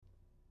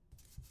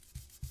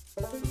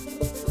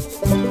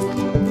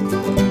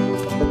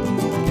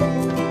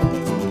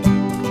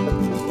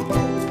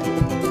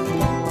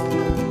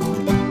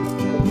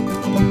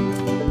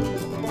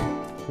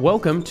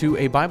Welcome to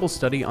a Bible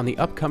study on the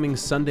upcoming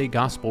Sunday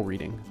Gospel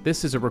reading.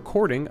 This is a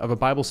recording of a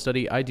Bible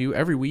study I do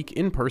every week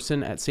in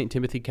person at St.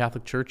 Timothy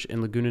Catholic Church in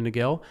Laguna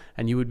Niguel,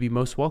 and you would be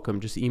most welcome.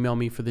 Just email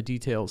me for the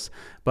details.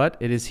 But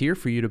it is here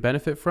for you to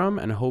benefit from,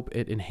 and I hope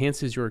it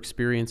enhances your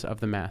experience of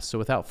the Mass. So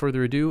without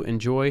further ado,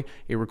 enjoy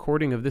a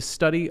recording of this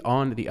study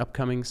on the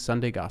upcoming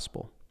Sunday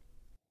Gospel.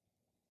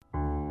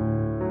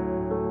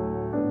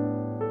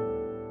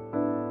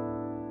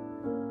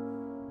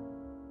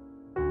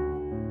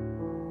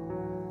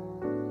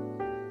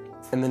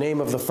 In the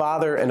name of the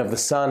Father, and of the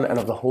Son, and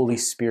of the Holy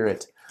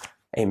Spirit.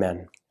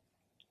 Amen.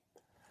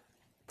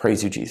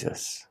 Praise you,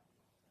 Jesus.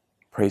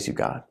 Praise you,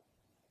 God.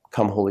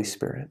 Come, Holy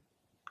Spirit.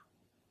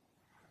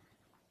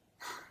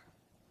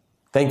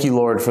 Thank you,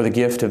 Lord, for the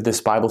gift of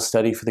this Bible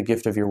study, for the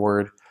gift of your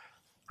word.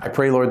 I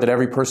pray, Lord, that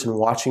every person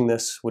watching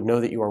this would know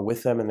that you are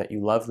with them and that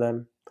you love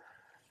them,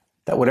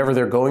 that whatever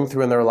they're going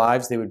through in their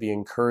lives, they would be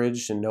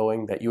encouraged in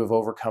knowing that you have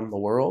overcome the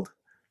world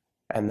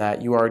and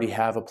that you already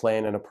have a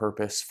plan and a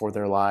purpose for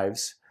their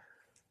lives,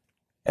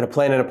 and a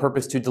plan and a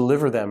purpose to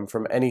deliver them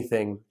from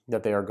anything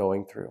that they are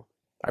going through.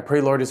 I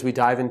pray, Lord, as we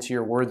dive into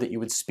your word, that you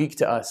would speak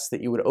to us,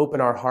 that you would open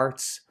our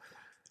hearts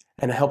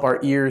and help our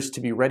ears to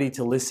be ready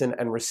to listen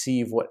and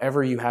receive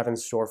whatever you have in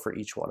store for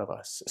each one of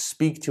us.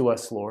 Speak to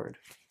us, Lord,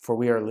 for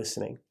we are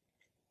listening.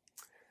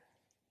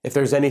 If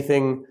there's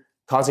anything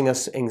causing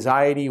us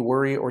anxiety,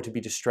 worry, or to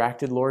be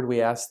distracted, Lord, we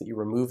ask that you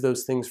remove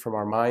those things from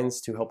our minds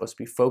to help us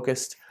be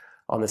focused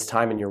on this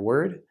time in your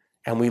word.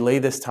 And we lay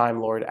this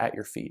time, Lord, at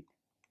your feet,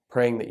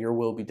 praying that your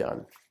will be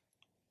done.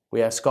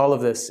 We ask all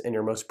of this in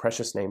your most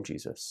precious name,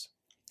 Jesus.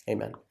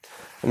 Amen.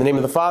 In the name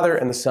of the Father,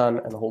 and the Son,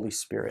 and the Holy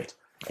Spirit.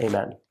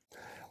 Amen.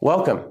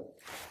 Welcome.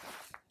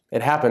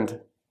 It happened.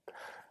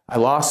 I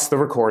lost the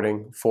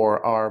recording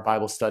for our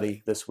Bible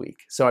study this week.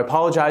 So I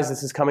apologize.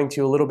 This is coming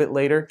to you a little bit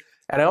later.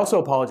 And I also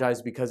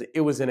apologize because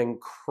it was an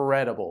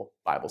incredible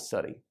Bible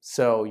study.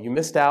 So you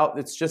missed out.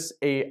 It's just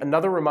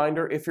another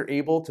reminder, if you're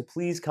able, to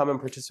please come and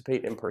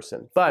participate in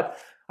person. But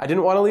I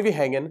didn't want to leave you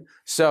hanging,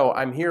 so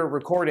I'm here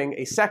recording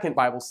a second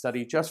Bible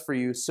study just for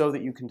you so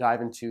that you can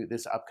dive into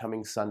this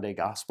upcoming Sunday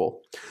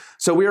Gospel.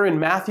 So we are in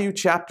Matthew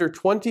chapter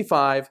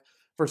 25,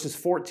 verses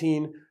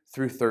 14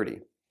 through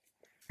 30.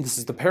 This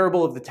is the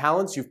parable of the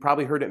talents. You've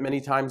probably heard it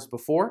many times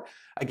before.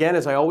 Again,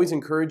 as I always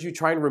encourage you,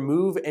 try and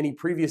remove any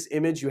previous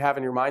image you have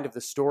in your mind of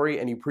the story,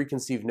 any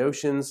preconceived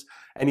notions,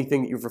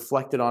 anything that you've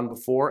reflected on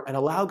before, and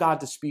allow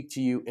God to speak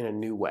to you in a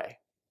new way.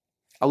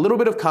 A little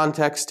bit of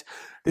context.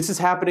 This is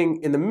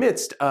happening in the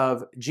midst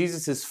of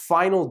Jesus'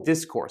 final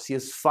discourse. He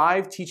has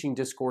 5 teaching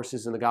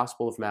discourses in the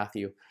Gospel of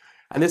Matthew.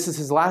 And this is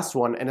his last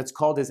one, and it's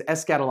called his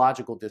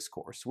eschatological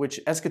discourse, which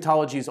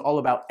eschatology is all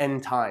about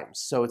end times.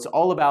 So it's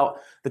all about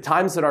the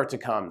times that are to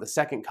come, the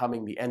second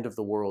coming, the end of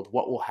the world,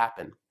 what will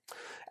happen.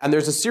 And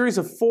there's a series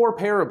of 4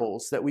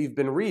 parables that we've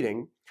been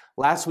reading.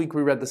 Last week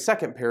we read the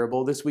second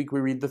parable. This week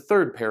we read the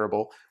third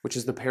parable, which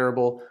is the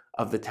parable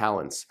of the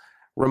talents,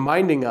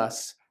 reminding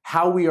us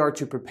how we are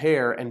to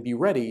prepare and be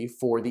ready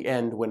for the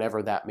end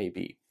whenever that may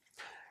be.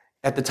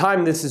 At the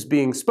time this is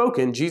being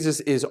spoken, Jesus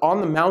is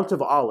on the Mount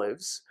of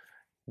Olives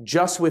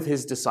just with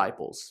his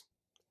disciples,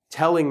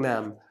 telling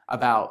them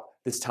about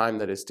this time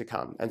that is to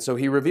come. And so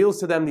he reveals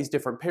to them these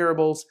different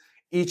parables,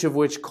 each of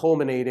which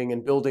culminating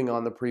and building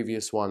on the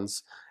previous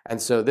ones.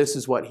 And so this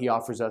is what he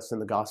offers us in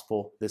the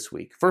gospel this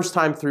week. First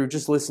time through,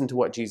 just listen to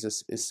what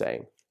Jesus is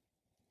saying.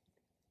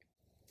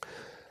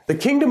 The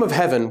kingdom of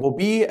heaven will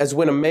be as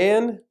when a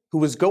man who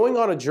was going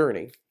on a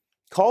journey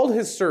called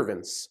his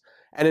servants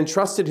and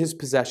entrusted his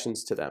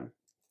possessions to them.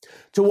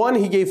 To one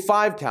he gave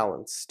 5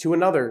 talents, to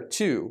another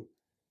 2,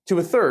 to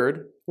a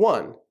third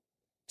 1,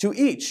 to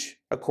each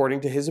according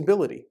to his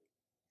ability.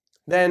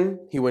 Then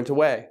he went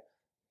away.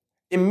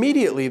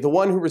 Immediately the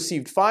one who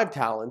received 5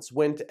 talents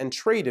went and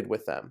traded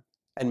with them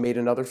and made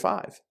another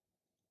 5.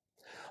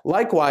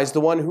 Likewise, the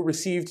one who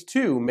received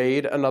 2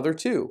 made another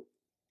 2.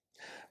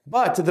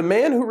 But the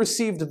man who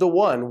received the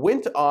 1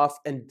 went off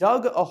and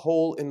dug a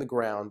hole in the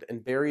ground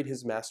and buried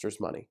his master's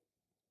money.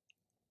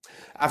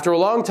 After a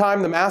long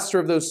time, the master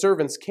of those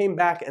servants came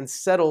back and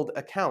settled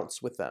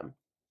accounts with them.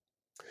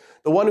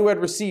 The one who had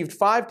received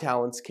 5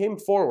 talents came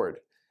forward,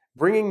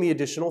 bringing the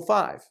additional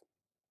 5.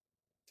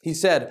 He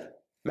said,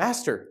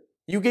 "Master,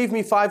 you gave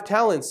me 5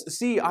 talents.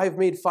 See, I have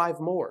made 5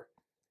 more."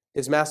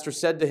 His master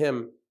said to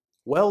him,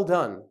 "Well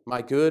done,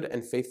 my good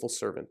and faithful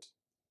servant.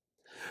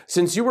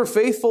 Since you were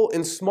faithful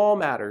in small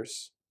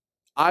matters,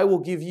 I will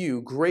give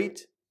you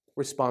great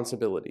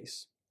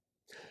responsibilities.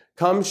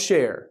 Come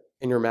share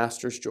in your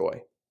master's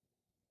joy."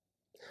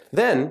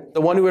 Then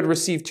the one who had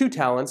received 2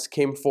 talents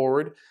came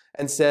forward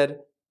and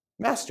said,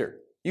 "Master,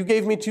 you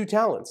gave me 2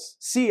 talents.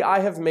 See, I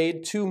have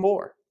made 2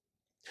 more."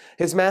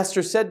 His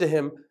master said to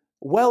him,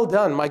 "Well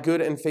done, my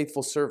good and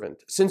faithful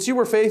servant. Since you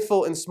were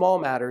faithful in small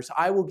matters,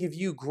 I will give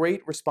you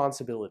great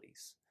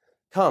responsibilities.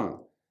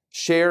 Come,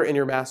 share in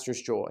your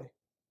master's joy."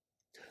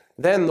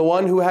 Then the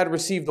one who had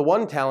received the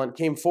 1 talent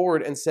came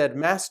forward and said,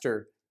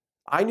 'Master,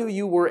 I knew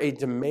you were a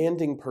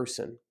demanding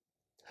person,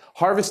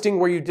 harvesting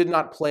where you did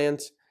not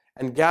plant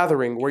and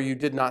gathering where you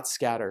did not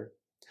scatter.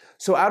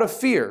 So out of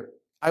fear,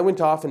 I went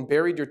off and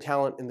buried your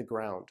talent in the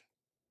ground.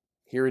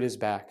 Here it is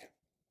back.'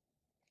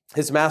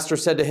 His master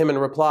said to him in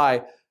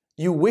reply,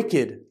 'You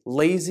wicked,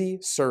 lazy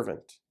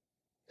servant.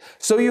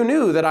 So you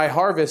knew that I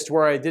harvest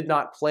where I did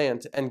not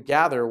plant and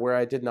gather where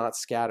I did not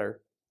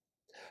scatter.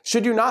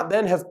 Should you not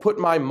then have put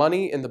my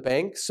money in the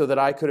bank so that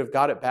I could have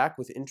got it back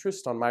with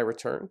interest on my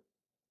return?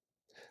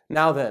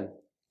 Now then,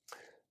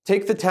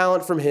 take the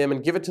talent from him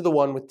and give it to the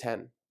one with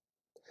 10.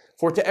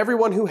 For to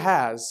everyone who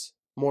has,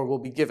 more will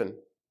be given,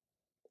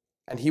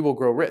 and he will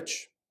grow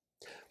rich.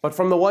 But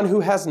from the one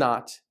who has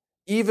not,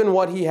 even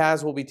what he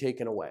has will be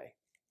taken away.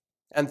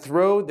 And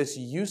throw this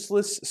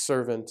useless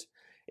servant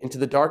into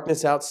the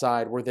darkness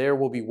outside, where there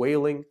will be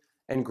wailing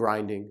and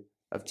grinding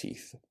of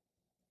teeth.'"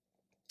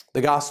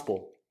 The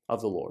gospel of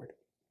the Lord.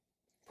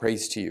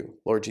 Praise to you,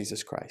 Lord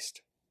Jesus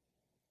Christ.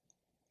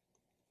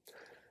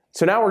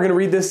 So now we're going to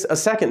read this a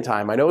second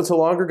time. I know it's a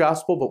longer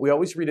gospel, but we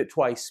always read it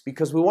twice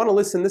because we want to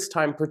listen this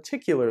time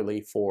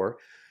particularly for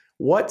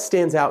what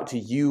stands out to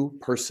you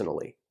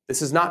personally.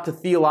 This is not to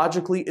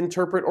theologically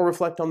interpret or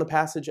reflect on the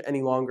passage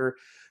any longer.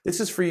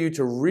 This is for you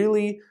to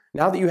really,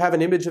 now that you have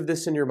an image of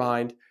this in your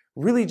mind,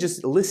 really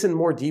just listen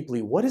more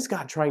deeply. What is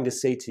God trying to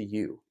say to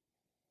you?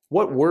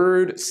 What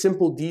word,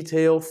 simple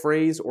detail,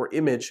 phrase, or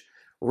image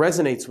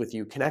resonates with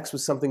you, connects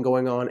with something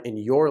going on in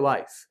your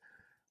life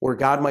where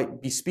God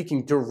might be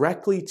speaking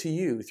directly to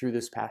you through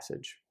this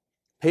passage?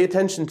 Pay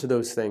attention to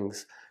those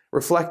things.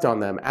 Reflect on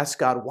them. Ask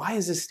God, why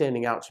is this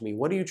standing out to me?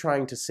 What are you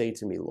trying to say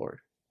to me, Lord?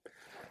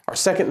 Our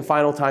second and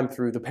final time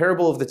through the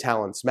parable of the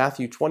talents,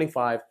 Matthew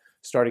 25,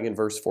 starting in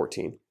verse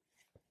 14.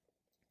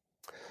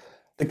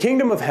 "The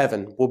kingdom of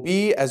heaven will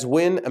be as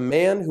when a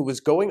man who was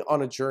going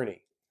on a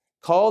journey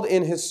called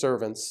in his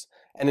servants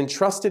and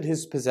entrusted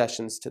his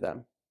possessions to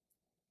them.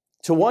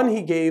 To one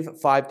he gave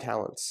 5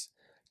 talents,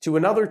 to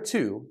another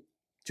 2,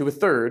 to a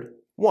third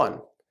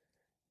 1,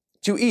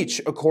 to each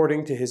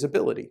according to his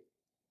ability.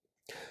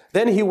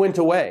 Then he went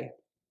away.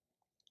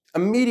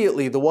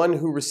 Immediately the one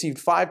who received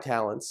 5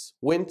 talents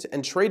went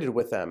and traded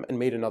with them and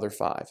made another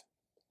 5.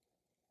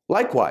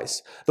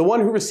 Likewise, the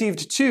one who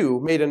received 2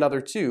 made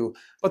another 2,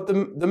 but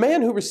the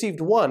man who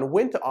received 1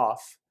 went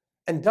off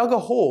and dug a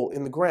hole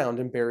in the ground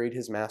and buried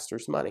his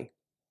master's money.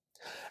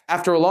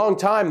 After a long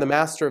time, the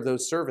master of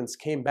those servants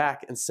came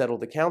back and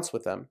settled accounts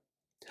with them.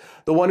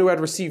 The one who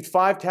had received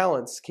 5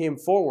 talents came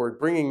forward,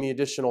 bringing the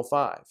additional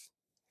 5.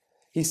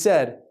 He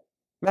said,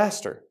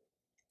 'Master,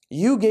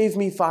 you gave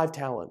me 5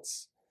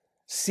 talents.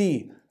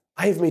 See,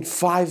 I have made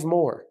 5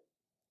 more.'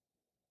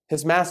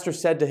 His master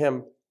said to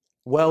him,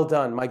 'Well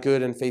done, my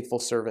good and faithful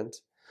servant.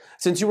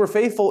 Since you were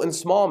faithful in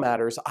small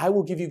matters, I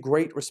will give you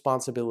great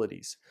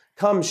responsibilities.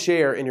 Come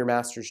share in your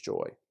master's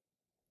joy.'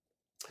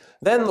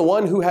 Then the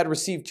one who had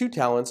received 2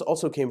 talents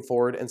also came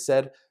forward and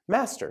said,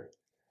 'Master,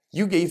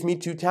 you gave me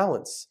 2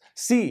 talents.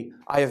 See,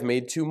 I have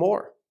made 2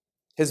 more.'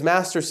 His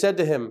master said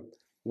to him,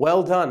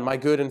 'Well done, my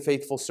good and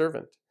faithful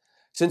servant.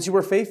 Since you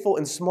were faithful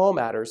in small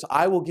matters,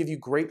 I will give you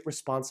great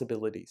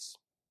responsibilities.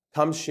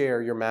 Come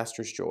share your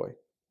master's joy.'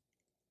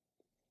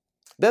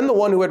 Then the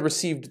one who had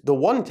received the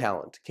 1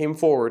 talent came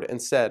forward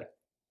and said,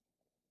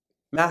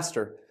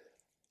 'Master,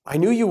 I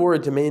knew you were a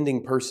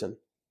demanding person,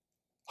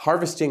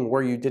 harvesting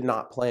where you did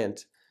not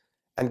plant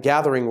and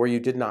gathering where you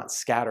did not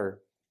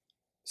scatter.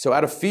 So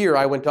out of fear,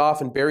 I went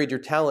off and buried your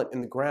talent in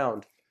the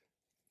ground.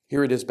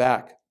 Here it is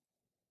back.'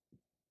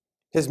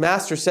 His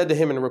master said to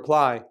him in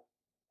reply,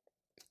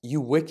 'You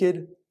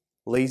wicked,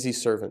 lazy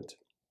servant.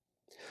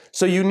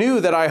 So you knew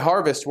that I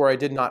harvest where I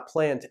did not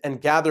plant and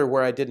gather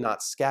where I did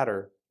not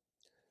scatter.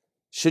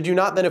 Should you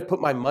not then have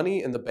put my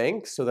money in the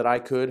bank so that I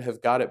could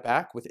have got it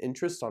back with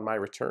interest on my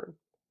return?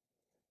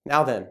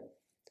 Now then,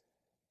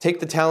 take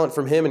the talent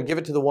from him and give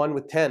it to the one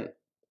with 10.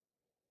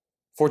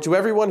 For to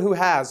everyone who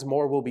has,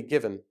 more will be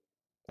given,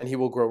 and he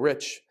will grow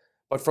rich.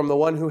 But from the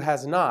one who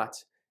has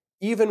not,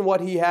 even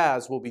what he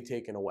has will be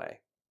taken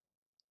away.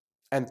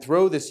 And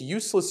throw this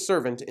useless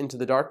servant into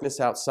the darkness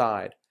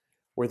outside,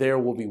 where there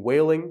will be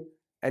wailing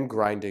and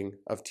grinding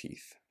of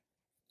teeth.'"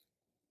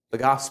 The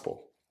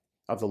gospel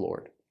of the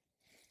Lord.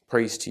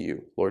 Praise to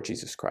you, Lord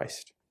Jesus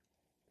Christ.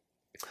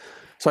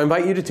 So I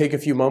invite you to take a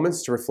few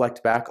moments to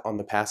reflect back on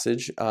the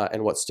passage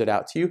and what stood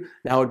out to you.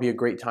 Now would be a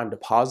great time to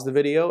pause the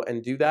video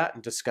and do that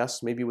and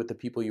discuss maybe with the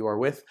people you are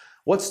with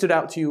what stood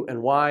out to you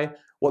and why.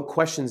 What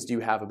questions do you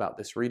have about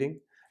this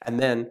reading? And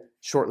then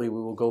shortly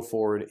we will go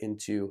forward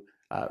into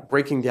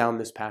breaking down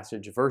this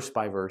passage verse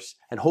by verse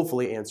and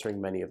hopefully answering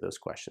many of those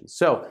questions.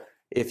 So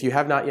if you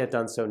have not yet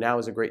done so, now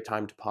is a great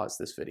time to pause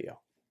this video.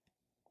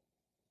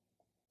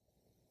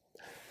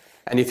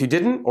 And if you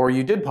didn't, or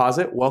you did pause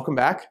it, welcome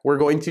back. We're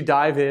going to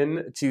dive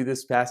in to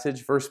this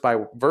passage verse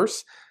by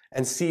verse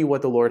and see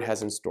what the Lord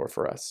has in store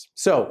for us.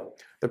 So,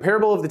 the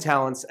parable of the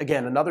talents,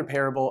 again, another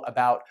parable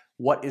about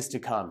what is to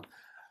come.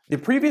 The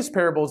previous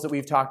parables that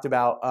we've talked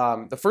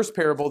about, the first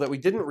parable that we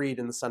didn't read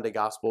in the Sunday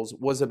Gospels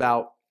was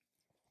about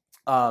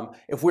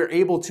if we're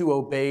able to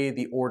obey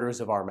the orders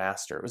of our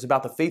master. It was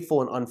about the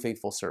faithful and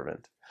unfaithful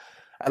servant.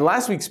 And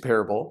last week's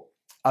parable,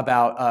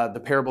 about the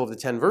parable of the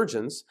 10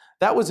 virgins,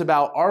 that was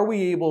about, are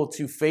we able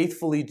to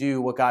faithfully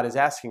do what God is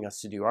asking us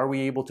to do? Are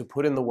we able to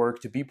put in the work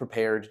to be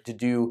prepared to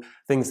do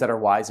things that are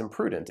wise and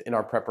prudent in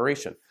our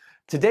preparation?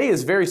 Today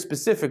is very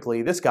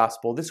specifically, this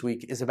gospel this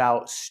week is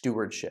about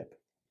stewardship.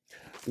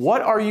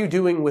 What are you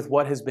doing with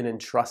what has been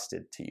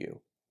entrusted to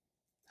you?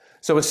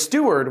 So a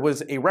steward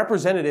was a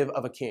representative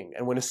of a king.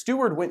 And when a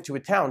steward went to a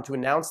town to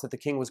announce that the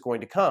king was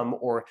going to come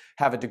or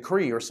have a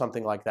decree or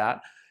something like that,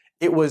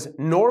 it was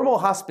normal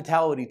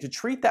hospitality to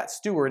treat that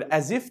steward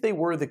as if they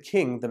were the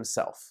king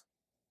themselves.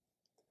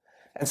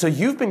 And so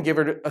you've been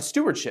given a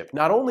stewardship,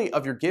 not only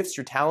of your gifts,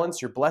 your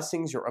talents, your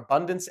blessings, your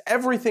abundance,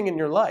 everything in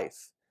your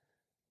life,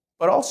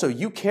 but also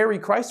you carry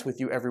Christ with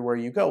you everywhere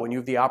you go, and you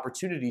have the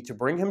opportunity to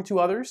bring him to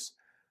others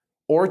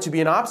or to be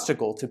an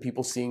obstacle to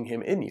people seeing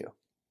him in you.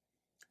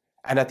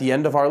 And at the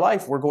end of our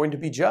life, we're going to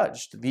be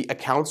judged. The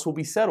accounts will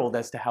be settled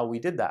as to how we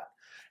did that.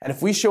 And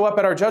if we show up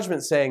at our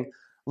judgment saying,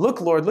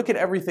 look, Lord, look at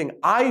everything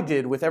I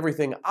did with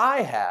everything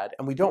I had,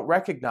 and we don't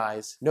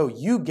recognize, no,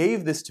 you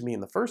gave this to me in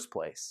the first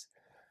place,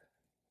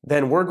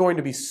 then we're going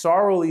to be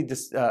sorrowfully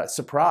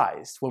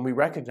surprised when we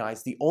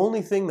recognize the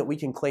only thing that we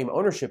can claim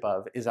ownership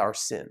of is our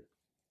sin.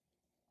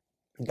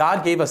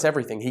 God gave us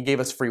everything. He gave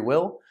us free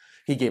will.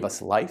 He gave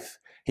us life.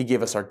 He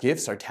gave us our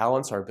gifts, our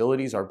talents, our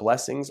abilities, our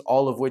blessings,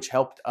 all of which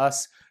helped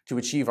us to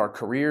achieve our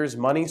careers,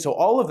 money. So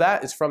all of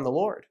that is from the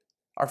Lord.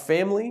 Our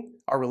family,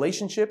 our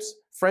relationships,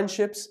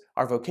 friendships,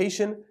 our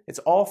vocation, it's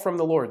all from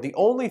the Lord. The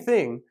only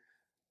thing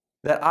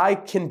that I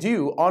can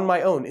do on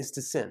my own is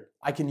to sin.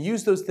 I can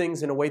use those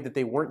things in a way that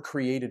they weren't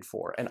created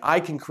for, and I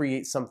can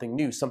create something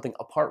new, something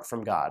apart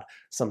from God,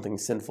 something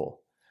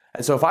sinful.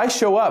 And so if I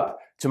show up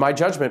to my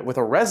judgment with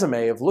a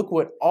resume of look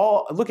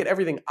at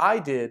everything I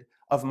did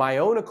of my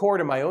own accord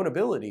and my own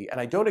ability, and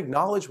I don't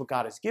acknowledge what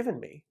God has given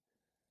me,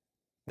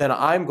 then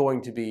I'm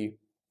going to be,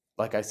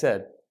 like I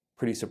said,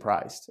 pretty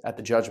surprised at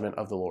the judgment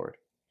of the Lord.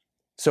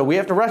 So we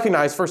have to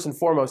recognize, first and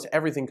foremost,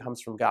 everything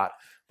comes from God.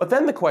 But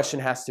then the question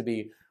has to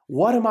be,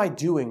 what am I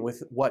doing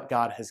with what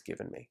God has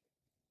given me?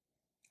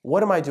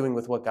 What am I doing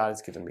with what God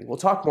has given me? We'll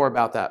talk more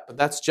about that, but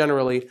that's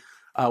generally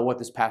what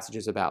this passage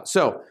is about.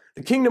 So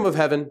the kingdom of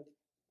heaven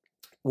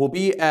will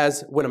be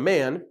as when a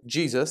man,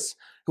 Jesus,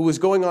 who was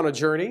going on a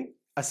journey,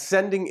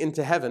 ascending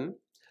into heaven,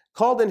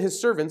 called in his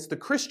servants, the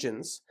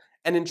Christians,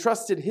 and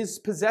entrusted his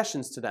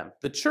possessions to them,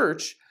 the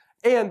church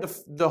and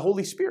the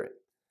Holy Spirit.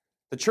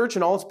 The church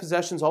and all its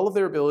possessions, all of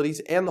their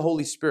abilities, and the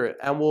Holy Spirit.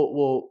 And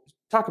we'll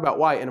talk about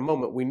why in a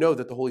moment. We know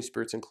that the Holy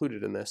Spirit's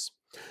included in this.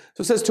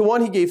 So it says, to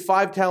one he gave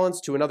 5 talents,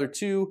 to another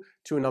 2,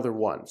 to another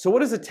 1. So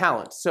what is a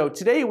talent? So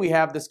today we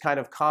have this kind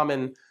of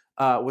common,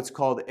 what's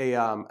called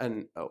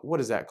what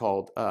is that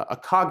called? A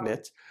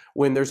cognate,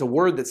 when there's a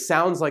word that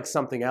sounds like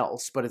something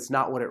else, but it's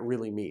not what it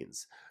really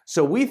means.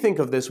 So we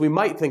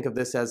might think of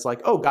this as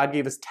like, oh, God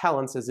gave us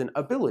talents as in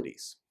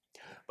abilities.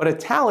 But a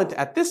talent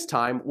at this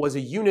time was a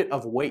unit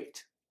of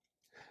weight.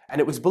 And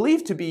it was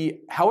believed to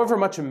be however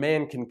much a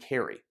man can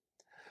carry.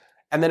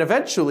 And then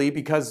eventually,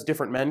 because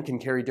different men can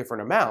carry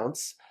different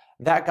amounts,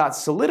 that got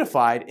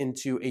solidified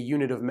into a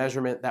unit of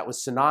measurement that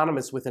was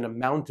synonymous with an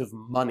amount of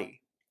money.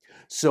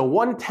 So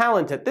 1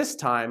 talent at this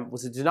time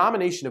was a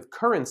denomination of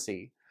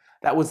currency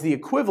that was the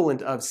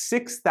equivalent of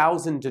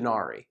 6,000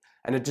 denarii.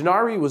 And a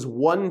denarii was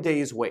 1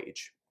 day's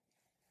wage.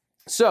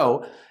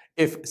 So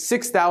if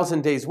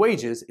 6,000 days'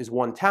 wages is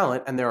 1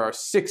 talent, and there are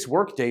 6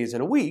 work days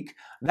in a week,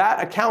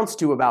 that accounts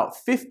to about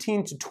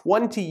 15 to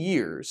 20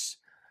 years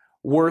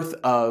worth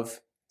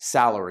of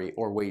salary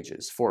or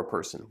wages for a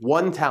person.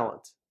 1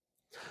 talent.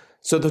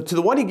 So to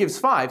the one he gives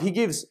 5, he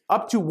gives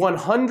up to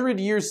 100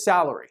 years'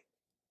 salary.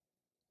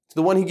 To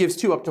the one he gives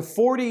 2, up to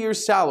 40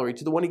 years' salary.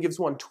 To the one he gives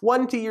 1,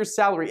 20 years'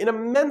 salary, an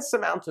immense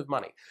amount of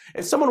money.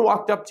 If someone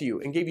walked up to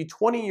you and gave you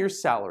 20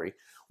 years' salary,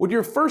 would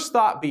your first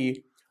thought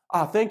be,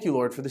 thank you,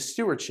 Lord, for the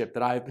stewardship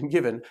that I have been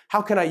given.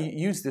 How can I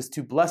use this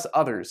to bless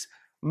others?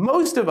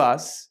 Most of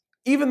us,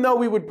 even though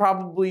we would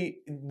probably,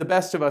 the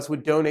best of us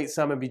would donate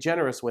some and be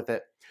generous with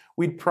it,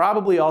 we'd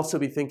probably also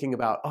be thinking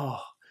about,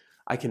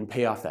 I can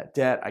pay off that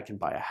debt. I can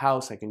buy a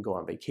house. I can go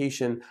on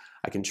vacation.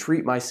 I can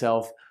treat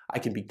myself. I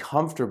can be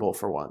comfortable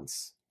for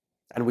once.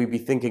 And we'd be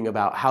thinking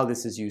about how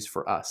this is used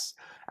for us.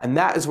 And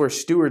that is where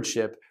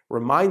stewardship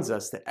reminds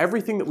us that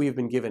everything that we have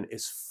been given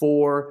is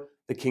for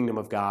the kingdom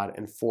of God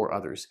and for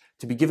others,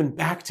 to be given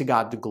back to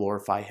God to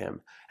glorify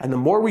him. And the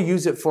more we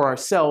use it for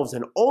ourselves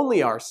and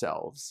only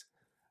ourselves,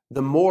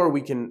 the more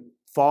we can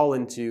fall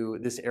into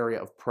this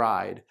area of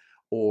pride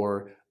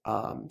or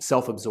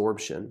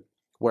self-absorption,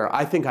 where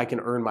I think I can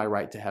earn my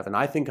right to heaven.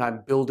 I think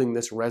I'm building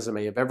this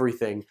resume of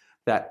everything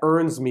that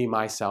earns me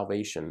my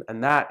salvation.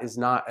 And that is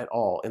not at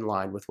all in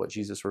line with what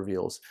Jesus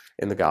reveals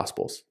in the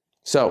Gospels.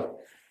 So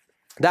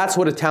that's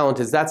what a talent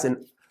is.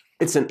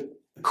 It's a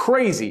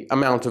crazy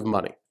amount of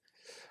money.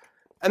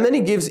 And then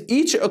he gives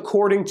each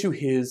according to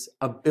his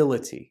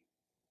ability.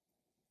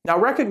 Now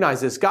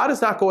recognize this, God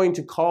is not going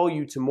to call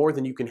you to more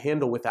than you can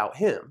handle without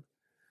him.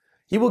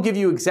 He will give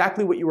you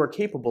exactly what you are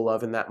capable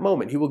of in that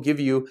moment. He will give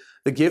you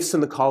the gifts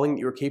and the calling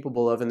that you're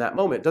capable of in that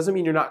moment. Doesn't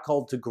mean you're not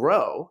called to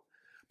grow,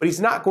 but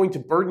he's not going to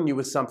burden you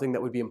with something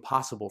that would be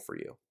impossible for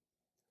you.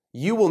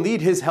 You will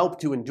need his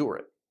help to endure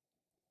it.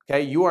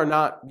 Okay?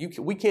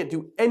 We can't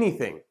do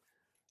anything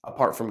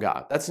apart from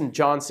God. That's in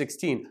John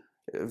 16,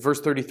 verse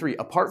 33.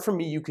 Apart from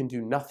me, you can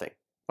do nothing.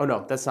 Oh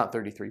no, that's not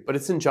 33, but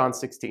it's in John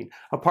 16.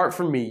 Apart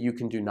from me, you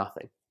can do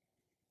nothing.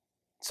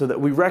 So that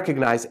we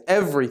recognize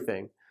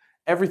everything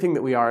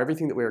that we are,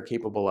 everything that we are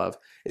capable of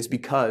is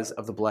because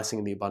of the blessing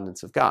and the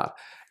abundance of God.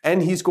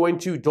 And he's going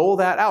to dole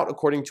that out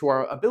according to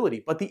our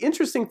ability. But the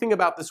interesting thing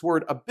about this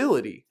word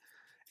ability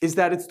is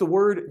that it's the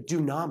word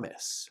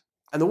dunamis.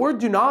 And the word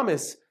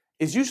dunamis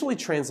is usually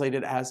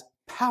translated as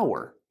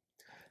power.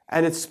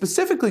 And it's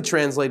specifically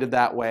translated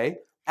that way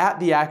at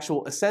the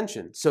actual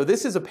ascension. So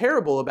this is a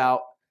parable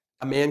about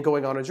a man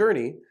going on a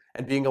journey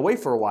and being away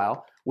for a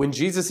while. When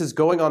Jesus is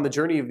going on the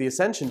journey of the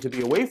ascension to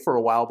be away for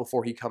a while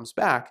before he comes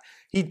back,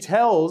 he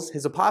tells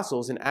his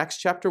apostles in Acts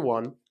chapter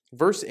 1,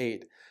 verse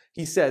 8,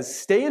 he says,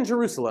 stay in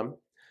Jerusalem.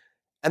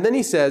 And then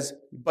he says,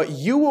 but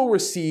you will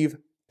receive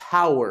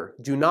power,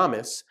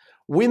 dunamis,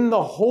 when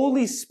the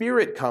Holy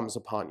Spirit comes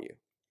upon you.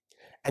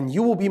 And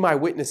you will be my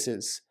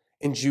witnesses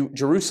in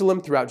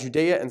Jerusalem, throughout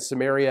Judea and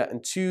Samaria,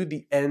 and to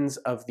the ends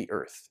of the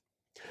earth.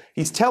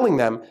 He's telling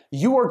them,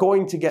 you are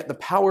going to get the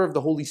power of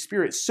the Holy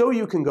Spirit so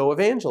you can go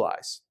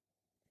evangelize.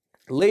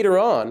 Later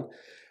on,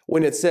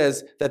 when it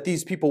says that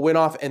these people went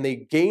off and they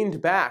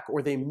gained back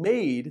or they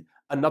made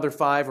another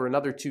 5 or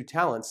another 2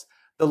 talents,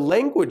 the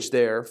language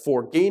there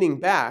for gaining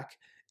back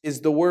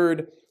is the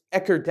word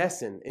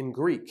ekerdesin in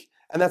Greek.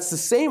 And that's the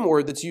same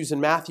word that's used in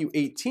Matthew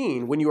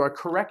 18 when you are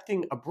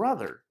correcting a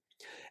brother.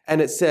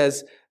 And it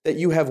says that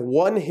you have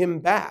won him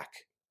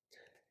back.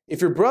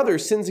 If your brother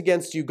sins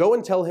against you, go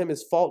and tell him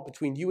his fault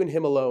between you and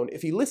him alone.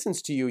 If he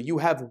listens to you, you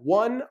have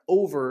won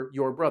over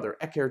your brother,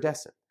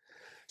 ekerdesin.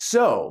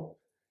 So,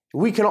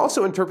 we can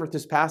also interpret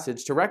this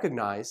passage to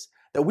recognize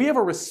that we have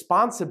a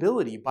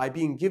responsibility by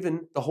being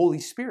given the Holy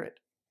Spirit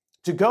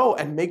to go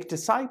and make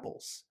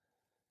disciples.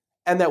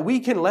 And that we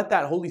can let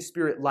that Holy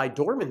Spirit lie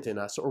dormant in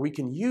us, or we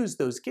can use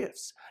those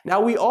gifts.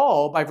 Now, we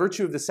all, by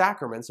virtue of the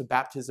sacraments of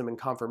baptism and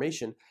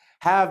confirmation,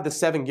 have the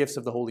 7 gifts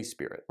of the Holy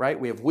Spirit, right?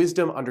 We have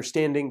wisdom,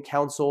 understanding,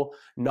 counsel,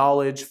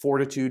 knowledge,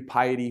 fortitude,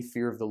 piety,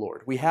 fear of the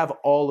Lord. We have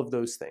all of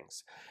those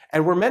things.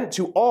 And we're meant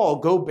to all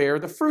go bear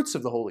the fruits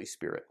of the Holy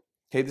Spirit.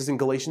 Okay, this is in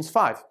Galatians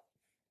 5.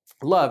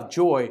 Love,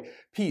 joy,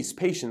 peace,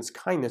 patience,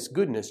 kindness,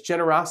 goodness,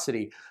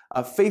 generosity,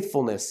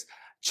 faithfulness,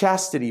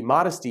 chastity,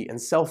 modesty,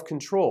 and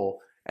self-control.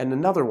 And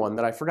another one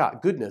that I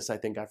forgot, goodness, I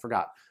think I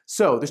forgot.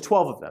 So there's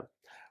 12 of them.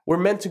 We're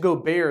meant to go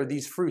bear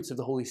these fruits of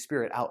the Holy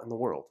Spirit out in the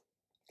world.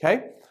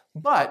 Okay?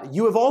 But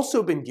you have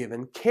also been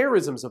given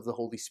charisms of the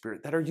Holy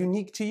Spirit that are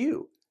unique to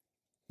you.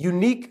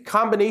 Unique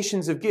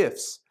combinations of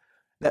gifts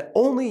that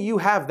only you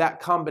have that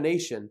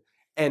combination,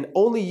 and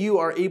only you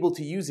are able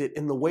to use it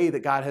in the way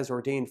that God has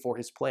ordained for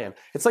his plan.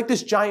 It's like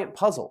this giant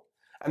puzzle,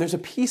 and there's a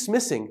piece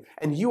missing,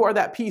 and you are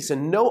that piece,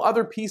 and no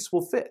other piece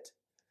will fit.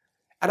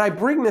 And I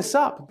bring this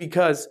up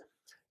because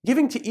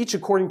giving to each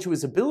according to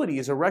his ability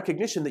is a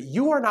recognition that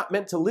you are not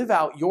meant to live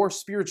out your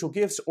spiritual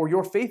gifts or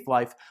your faith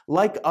life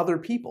like other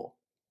people.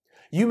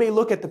 You may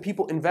look at the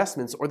people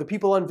investments, or the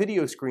people on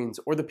video screens,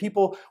 or the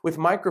people with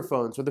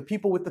microphones, or the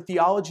people with the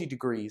theology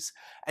degrees,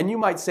 and you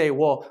might say,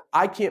 well,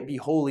 I can't be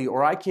holy,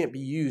 or I can't be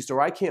used,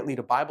 or I can't lead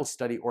a Bible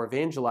study or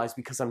evangelize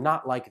because I'm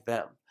not like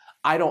them.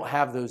 I don't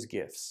have those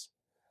gifts.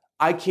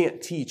 I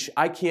can't teach.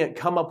 I can't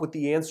come up with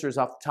the answers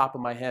off the top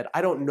of my head.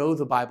 I don't know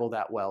the Bible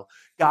that well.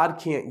 God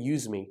can't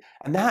use me.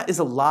 And that is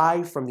a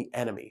lie from the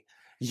enemy.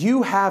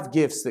 You have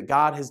gifts that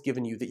God has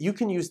given you that you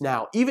can use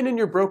now, even in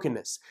your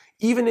brokenness,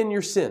 even in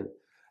your sin.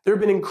 There have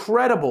been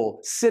incredible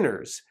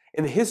sinners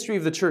in the history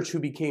of the church who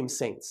became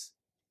saints.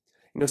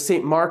 You know,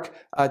 St. Mark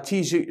I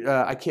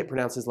can't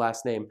pronounce his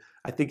last name.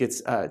 I think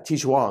it's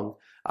Tizhuang,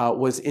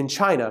 was in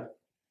China,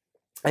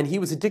 and he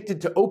was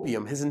addicted to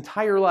opium his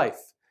entire life,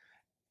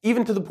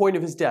 even to the point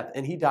of his death,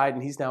 and he died,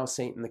 and he's now a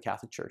saint in the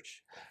Catholic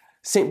Church.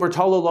 St.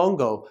 Bartolo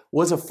Longo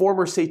was a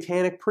former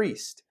satanic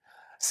priest.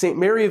 St.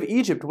 Mary of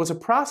Egypt was a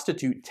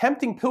prostitute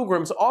tempting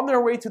pilgrims on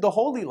their way to the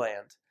Holy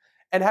Land,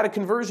 and had a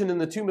conversion in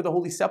the tomb of the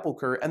Holy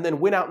Sepulchre, and then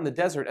went out in the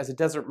desert as a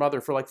desert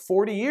mother for like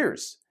 40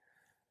 years.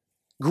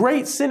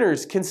 Great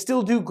sinners can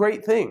still do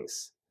great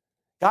things.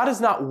 God is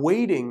not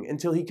waiting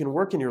until he can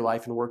work in your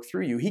life and work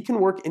through you. He can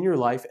work in your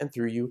life and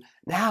through you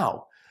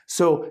now.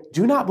 So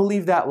do not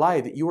believe that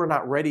lie that you are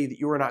not ready, that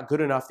you are not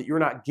good enough, that you are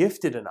not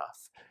gifted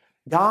enough.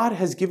 God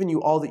has given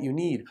you all that you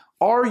need.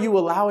 Are you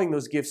allowing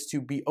those gifts to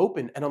be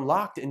opened and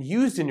unlocked and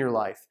used in your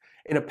life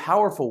in a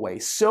powerful way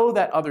so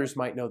that others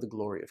might know the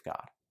glory of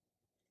God?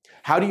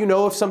 How do you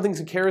know if something's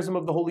a charism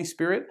of the Holy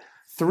Spirit?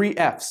 3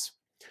 F's.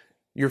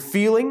 Your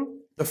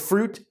feeling, the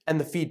fruit, and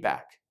the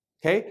feedback.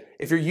 Okay?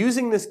 If you're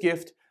using this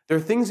gift, there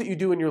are things that you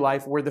do in your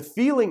life where the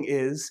feeling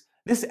is,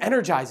 this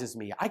energizes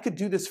me. I could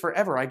do this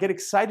forever. I get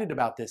excited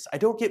about this. I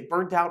don't get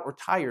burnt out or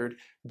tired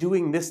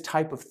doing this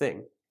type of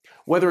thing.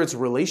 Whether it's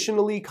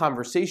relationally,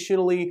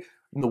 conversationally,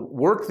 the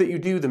work that you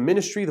do, the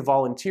ministry, the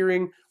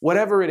volunteering,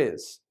 whatever it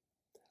is.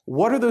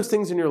 What are those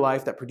things in your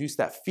life that produce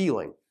that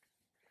feeling?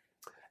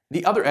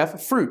 The other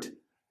F, fruit.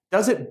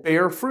 Does it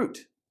bear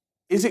fruit?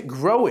 Is it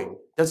growing?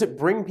 Does it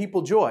bring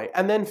people joy?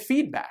 And then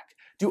feedback.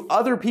 Do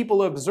other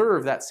people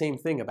observe that same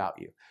thing about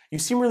you? You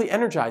seem really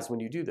energized when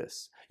you do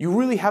this. You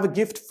really have a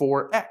gift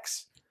for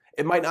X.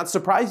 It might not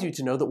surprise you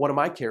to know that one of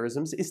my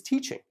charisms is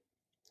teaching.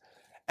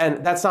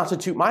 And that's not to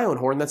toot my own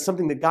horn. That's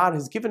something that God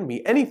has given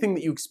me. Anything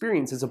that you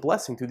experience is a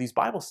blessing through these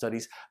Bible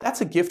studies.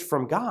 That's a gift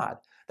from God.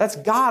 That's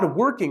God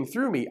working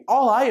through me.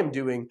 All I am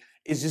doing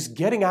is just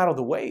getting out of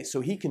the way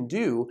so He can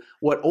do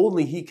what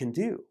only He can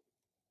do.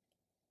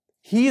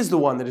 He is the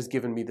one that has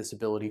given me this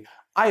ability.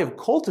 I have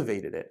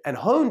cultivated it and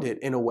honed it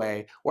in a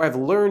way where I've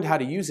learned how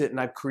to use it, and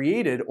I've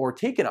created or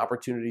taken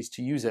opportunities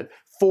to use it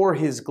for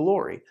His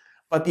glory.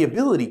 But the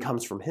ability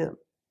comes from Him.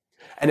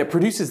 And it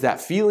produces that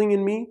feeling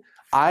in me.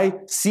 I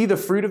see the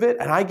fruit of it,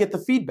 and I get the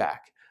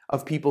feedback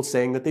of people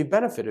saying that they've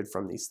benefited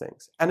from these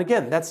things. And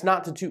again, that's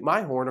not to toot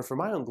my horn or for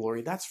my own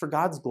glory. That's for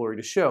God's glory,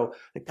 to show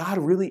that God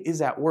really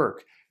is at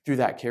work through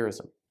that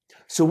charism.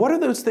 So what are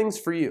those things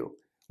for you?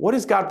 What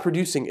is God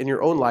producing in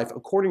your own life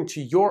according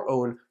to your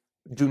own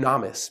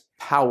dunamis,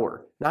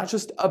 power, not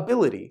just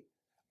ability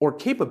or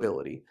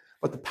capability,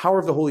 but the power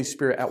of the Holy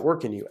Spirit at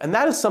work in you? And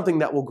that is something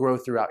that will grow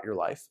throughout your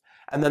life.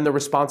 And then the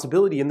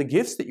responsibility and the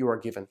gifts that you are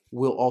given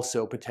will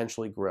also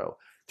potentially grow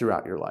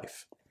throughout your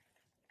life.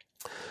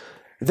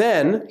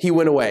 Then he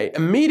went away.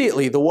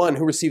 Immediately, the one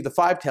who received the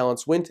 5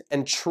 talents went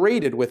and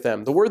traded with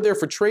them. The word there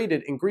for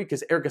traded in Greek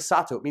is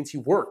ergasato. It means he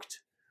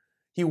worked.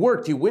 He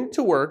worked. He went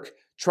to work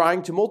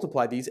trying to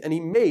multiply these, and he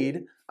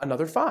made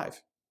another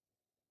 5.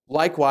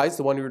 Likewise,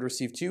 the one who had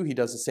received 2, he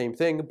does the same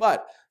thing.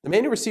 But the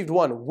man who received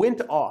 1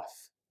 went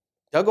off,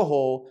 dug a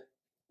hole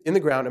in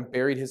the ground, and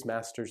buried his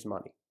master's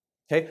money.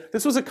 Okay?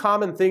 This was a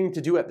common thing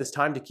to do at this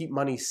time to keep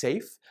money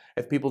safe.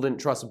 If people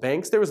didn't trust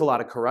banks, there was a lot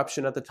of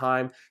corruption at the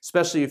time,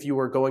 especially if you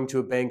were going to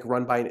a bank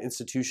run by an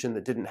institution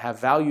that didn't have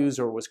values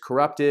or was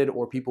corrupted,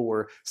 or people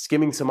were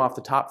skimming some off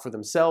the top for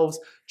themselves,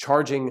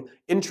 charging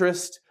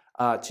interest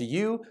to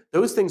you.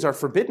 Those things are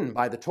forbidden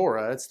by the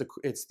Torah.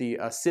 It's the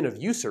sin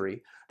of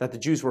usury that the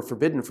Jews were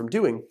forbidden from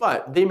doing,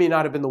 but they may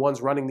not have been the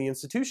ones running the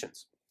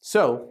institutions.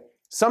 So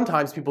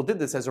sometimes people did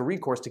this as a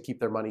recourse to keep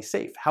their money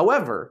safe.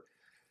 However,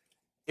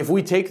 if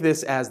we take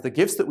this as the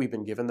gifts that we've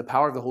been given, the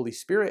power of the Holy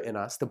Spirit in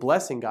us, the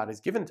blessing God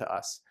has given to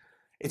us,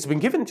 it's been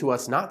given to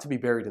us not to be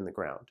buried in the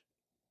ground,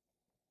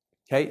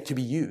 okay? To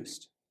be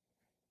used.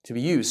 To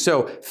be used.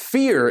 So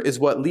fear is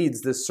what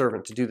leads this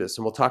servant to do this,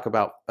 and we'll talk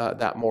about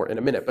that more in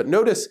a minute. But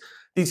notice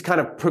these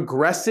kind of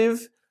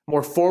progressive,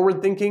 more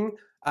forward-thinking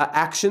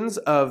actions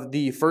of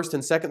the first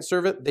and second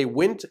servant. They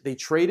went, they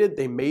traded,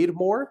 they made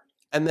more.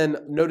 And then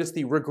notice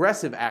the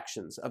regressive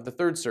actions of the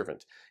third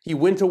servant. He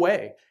went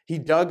away. He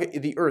dug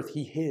the earth.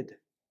 He hid.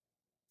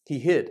 He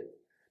hid.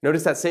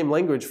 Notice that same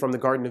language from the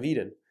Garden of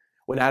Eden.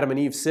 When Adam and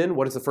Eve sinned,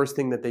 what is the first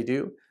thing that they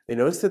do? They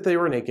noticed that they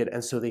were naked,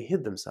 and so they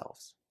hid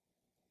themselves.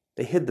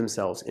 They hid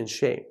themselves in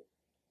shame.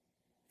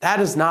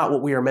 That is not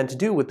what we are meant to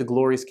do with the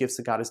glorious gifts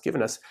that God has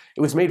given us.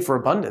 It was made for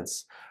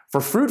abundance,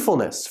 for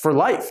fruitfulness, for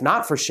life,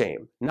 not for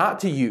shame, not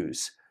to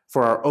use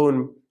for our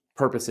own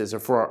purposes or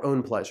for our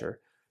own pleasure,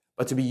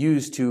 but to be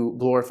used to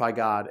glorify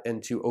God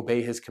and to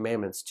obey His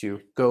commandments,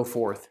 to go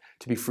forth,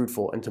 to be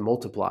fruitful and to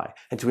multiply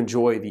and to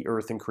enjoy the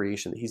earth and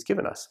creation that He's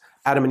given us.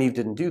 Adam and Eve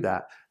didn't do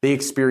that. They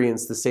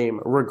experienced the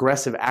same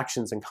regressive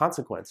actions and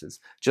consequences,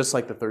 just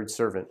like the third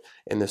servant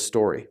in this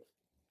story.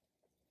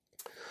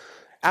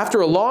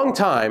 After a long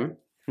time,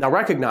 now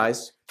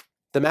recognize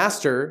the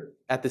master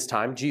at this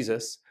time,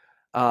 Jesus,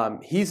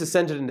 he's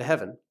ascended into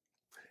heaven.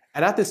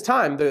 And at this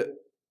time, the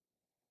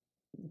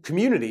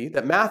community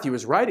that Matthew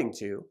is writing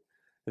to,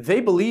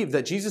 they believed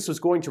that Jesus was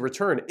going to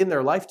return in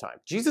their lifetime.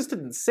 Jesus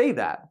didn't say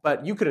that,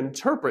 but you could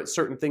interpret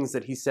certain things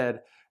that he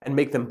said and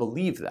make them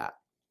believe that.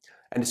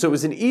 And so it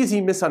was an easy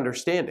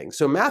misunderstanding.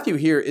 So Matthew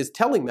here is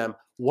telling them,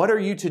 what are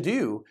you to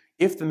do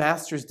if the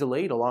master's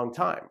delayed a long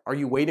time? Are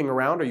you waiting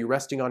around? Are you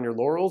resting on your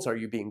laurels? Are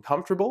you being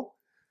comfortable?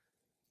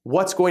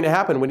 What's going to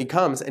happen when he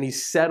comes and he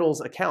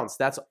settles accounts?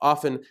 That's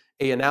often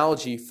an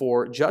analogy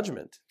for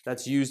judgment.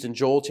 That's used in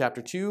Joel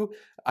chapter 2,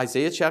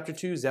 Isaiah chapter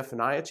 2,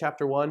 Zephaniah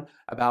chapter 1,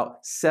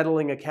 about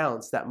settling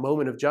accounts, that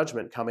moment of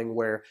judgment coming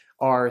where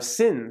our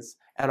sins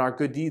and our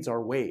good deeds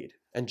are weighed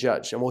and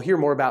judged. And we'll hear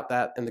more about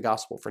that in the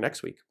gospel for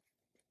next week.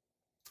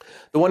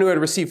 The one who had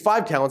received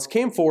 5 talents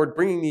came forward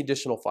bringing the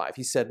additional 5.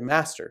 He said,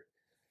 Master,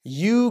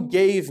 you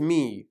gave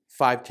me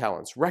 5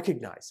 talents.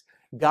 Recognize,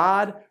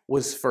 God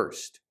was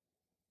first.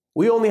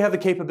 We only have the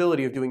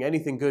capability of doing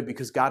anything good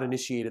because God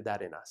initiated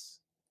that in us.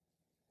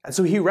 And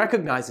so he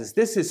recognizes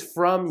this is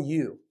from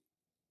you.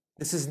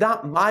 This is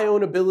not my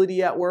own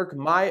ability at work,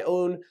 my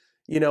own,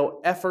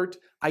 effort.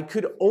 I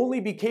could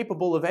only be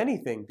capable of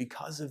anything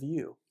because of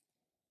you.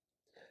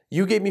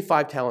 You gave me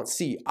 5 talents.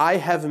 See, I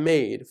have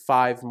made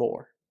 5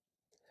 more.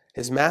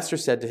 His master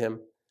said to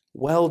him,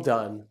 well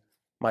done,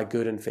 my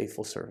good and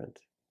faithful servant.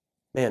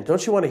 Man,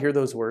 don't you want to hear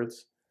those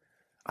words?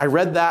 I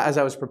read that as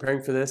I was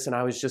preparing for this, and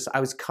I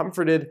was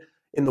comforted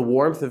in the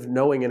warmth of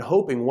knowing and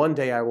hoping one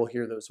day I will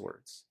hear those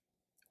words.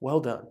 Well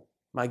done,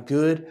 my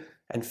good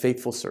and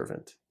faithful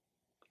servant.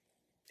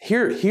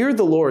 Hear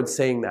the Lord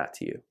saying that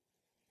to you.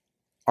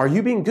 Are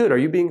you being good? Are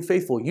you being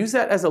faithful? Use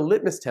that as a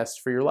litmus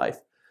test for your life.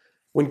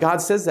 When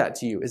God says that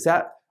to you,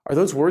 are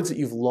those words that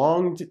you've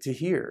longed to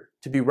hear,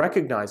 to be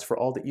recognized for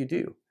all that you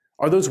do?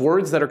 Are those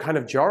words that are kind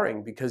of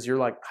jarring because you're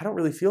like, I don't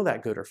really feel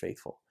that good or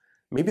faithful?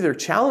 Maybe they're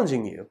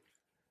challenging you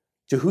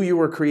to who you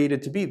were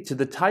created to be, to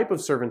the type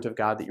of servant of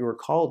God that you were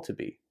called to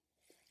be.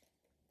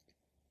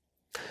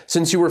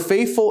 Since you were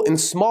faithful in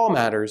small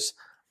matters,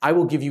 I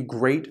will give you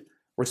great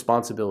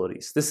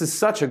responsibilities. This is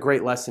such a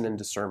great lesson in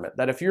discernment,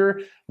 that if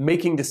you're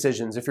making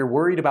decisions, if you're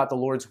worried about the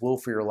Lord's will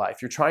for your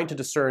life, you're trying to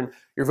discern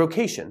your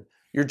vocation,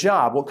 your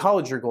job, what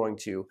college you're going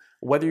to,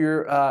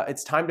 whether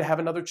it's time to have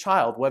another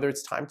child, whether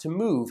it's time to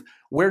move,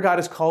 where God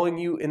is calling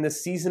you in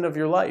this season of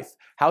your life,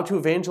 how to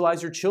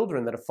evangelize your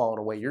children that have fallen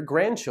away, your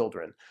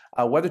grandchildren,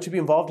 whether to be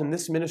involved in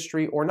this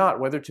ministry or not,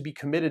 whether to be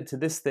committed to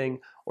this thing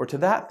or to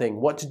that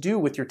thing, what to do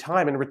with your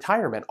time in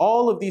retirement.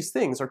 All of these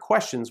things are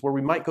questions where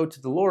we might go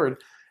to the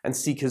Lord and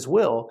seek His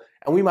will,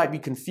 and we might be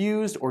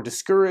confused or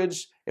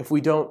discouraged if we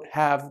don't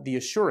have the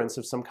assurance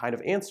of some kind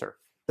of answer.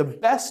 The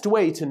best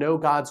way to know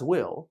God's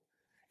will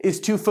is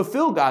to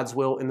fulfill God's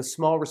will in the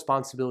small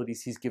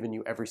responsibilities He's given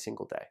you every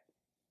single day.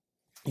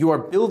 You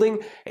are building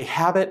a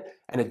habit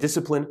and a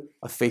discipline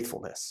of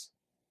faithfulness.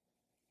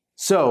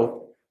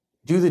 So,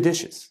 do the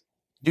dishes,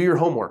 do your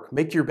homework,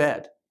 make your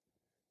bed,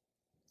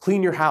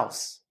 clean your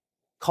house,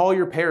 call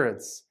your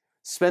parents,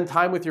 spend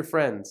time with your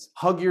friends,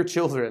 hug your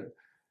children,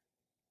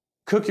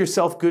 cook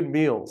yourself good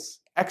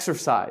meals,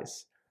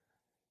 exercise,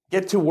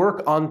 get to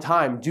work on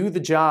time, do the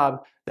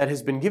job that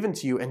has been given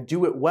to you and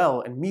do it well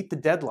and meet the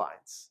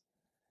deadlines.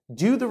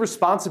 Do the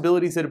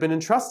responsibilities that have been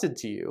entrusted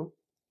to you.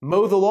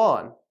 Mow the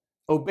lawn.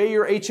 Obey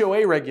your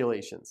HOA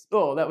regulations.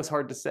 Oh, that was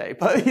hard to say.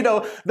 But,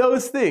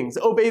 those things.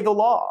 Obey the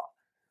law.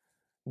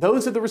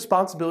 Those are the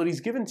responsibilities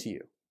given to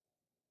you.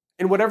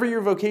 In whatever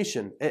your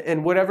vocation,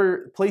 in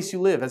whatever place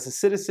you live, as a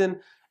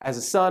citizen, as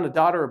a son, a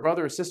daughter, a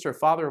brother, a sister, a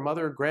father, a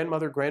mother, a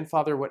grandmother,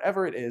 grandfather,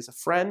 whatever it is, a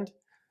friend,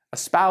 a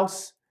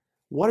spouse,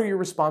 what are your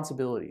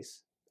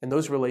responsibilities in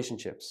those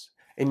relationships,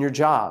 in your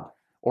job,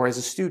 or as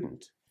a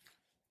student?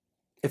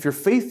 If you're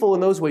faithful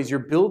in those ways, you're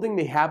building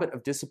the habit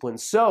of discipline.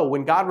 So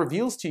when God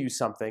reveals to you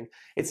something,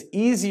 it's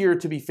easier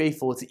to be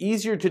faithful. It's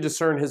easier to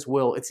discern His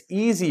will. It's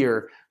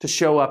easier to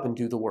show up and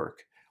do the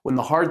work when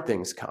the hard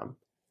things come,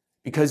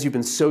 because you've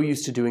been so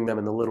used to doing them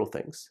in the little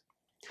things.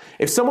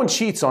 If someone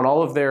cheats on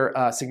all of their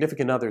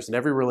significant others in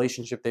every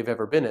relationship they've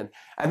ever been in,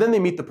 and then they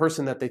meet the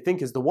person that they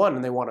think is the one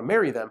and they want to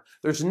marry them,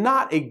 there's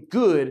not a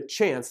good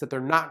chance that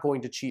they're not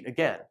going to cheat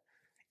again.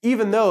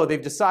 Even though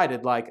they've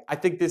decided, I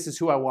think this is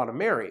who I want to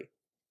marry.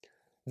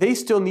 They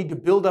still need to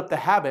build up the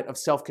habit of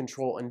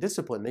self-control and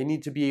discipline. They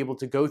need to be able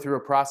to go through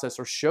a process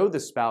or show the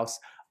spouse,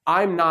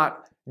 I'm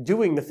not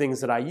doing the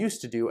things that I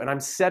used to do, and I'm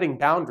setting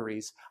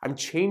boundaries, I'm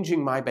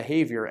changing my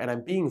behavior, and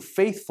I'm being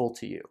faithful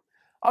to you.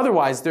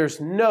 Otherwise,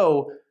 there's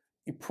no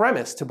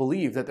premise to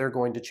believe that they're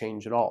going to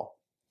change at all.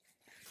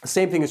 The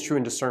same thing is true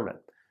in discernment.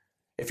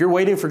 If you're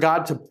waiting for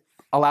God to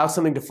allow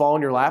something to fall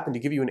in your lap and to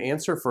give you an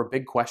answer for a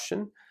big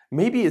question,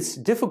 maybe it's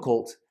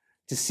difficult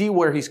to see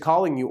where He's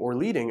calling you or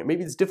leading.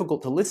 Maybe it's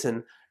difficult to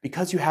listen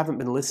because you haven't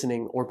been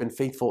listening or been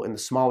faithful in the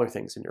smaller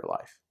things in your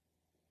life.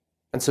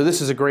 And so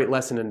this is a great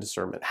lesson in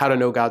discernment, how to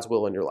know God's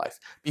will in your life.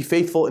 Be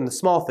faithful in the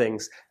small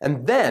things,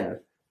 and then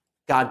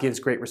God gives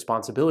great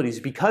responsibilities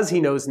because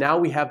He knows now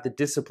we have the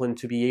discipline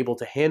to be able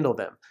to handle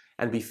them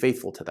and be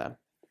faithful to them.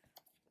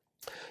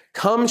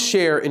 Come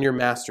share in your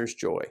master's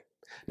joy.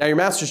 Now, your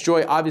master's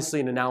joy, obviously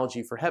an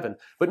analogy for heaven.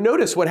 But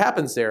notice what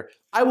happens there.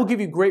 I will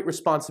give you great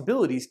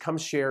responsibilities. Come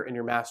share in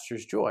your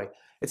master's joy.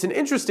 It's an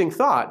interesting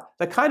thought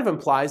that kind of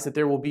implies that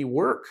there will be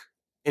work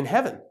in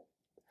heaven.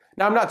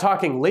 Now, I'm not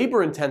talking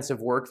labor-intensive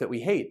work that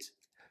we hate.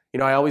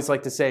 I always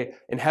like to say,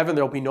 in heaven,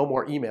 there'll be no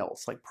more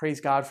emails.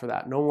 Praise God for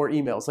that. No more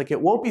emails.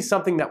 It won't be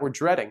something that we're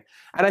dreading.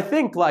 And I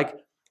think,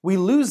 we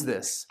lose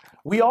this.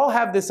 We all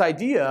have this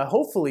idea,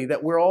 hopefully,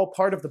 that we're all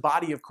part of the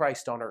body of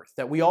Christ on earth,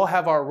 that we all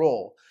have our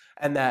role.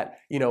 And that,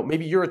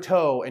 maybe you're a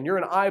toe and you're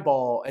an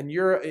eyeball and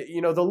you're,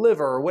 the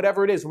liver or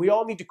whatever it is. We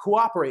all need to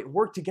cooperate and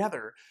work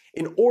together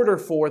in order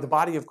for the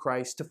body of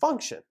Christ to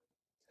function.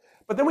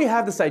 But then we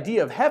have this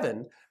idea of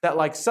heaven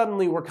that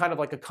suddenly we're kind of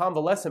like a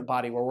convalescent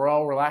body where we're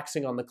all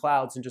relaxing on the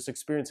clouds and just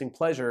experiencing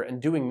pleasure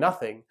and doing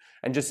nothing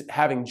and just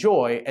having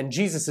joy, and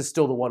Jesus is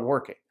still the one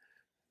working.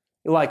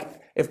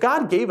 If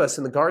God gave us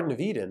in the Garden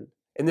of Eden,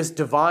 in this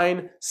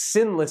divine,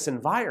 sinless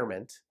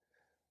environment,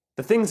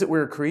 the things that we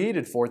were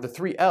created for, the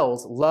 3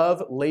 L's,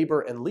 love,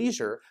 labor, and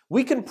leisure,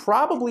 we can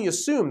probably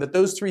assume that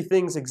those 3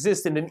 things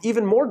exist in an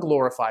even more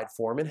glorified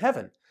form in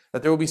heaven.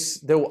 That there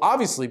will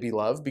obviously be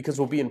love because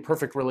we'll be in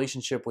perfect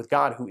relationship with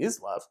God who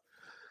is love.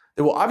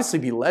 There will obviously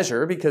be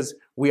leisure because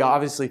we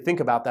obviously think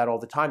about that all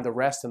the time, the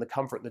rest and the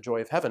comfort and the joy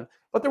of heaven.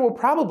 But there will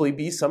probably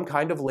be some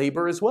kind of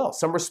labor as well,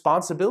 some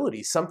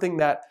responsibility, something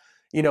that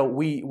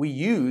we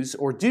use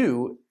or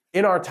do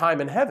in our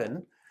time in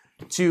heaven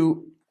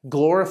to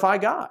glorify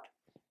God.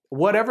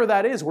 whatever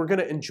that is, we're going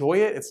to enjoy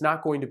it. It's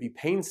not going to be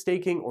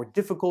painstaking or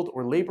difficult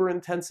or labor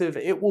intensive.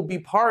 It will be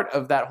part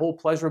of that whole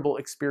pleasurable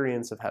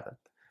experience of heaven.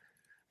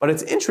 But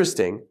it's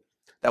interesting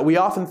that we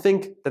often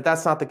think that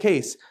that's not the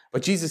case,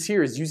 but Jesus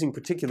here is using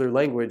particular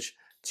language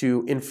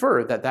to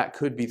infer that that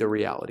could be the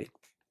reality.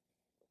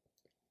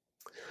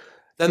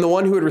 Then the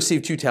one who had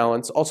received 2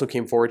 talents also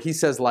came forward. He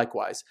says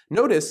likewise.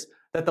 Notice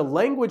that the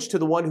language to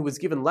the one who was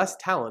given less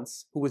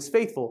talents, who was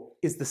faithful,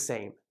 is the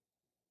same.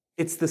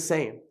 It's the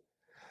same.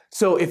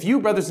 So if you,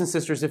 brothers and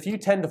sisters, if you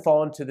tend to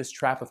fall into this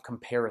trap of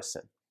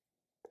comparison,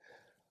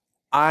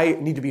 I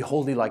need to be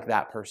holy like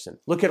that person.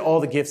 Look at all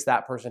the gifts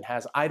that person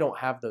has. I don't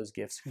have those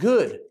gifts.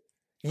 Good.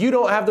 You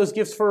don't have those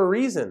gifts for a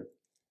reason.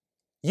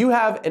 You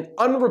have an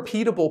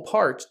unrepeatable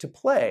part to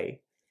play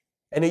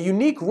and a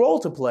unique role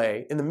to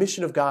play in the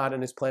mission of God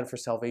and his plan for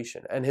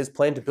salvation and his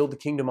plan to build the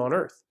kingdom on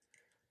earth.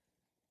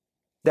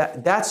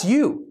 That's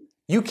you.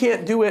 You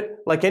can't do it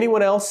like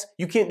anyone else.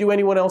 You can't do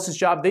anyone else's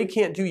job. They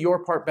can't do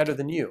your part better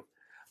than you.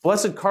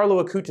 Blessed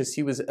Carlo Acutis,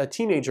 he was a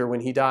teenager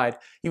when he died.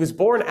 He was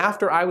born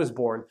after I was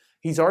born.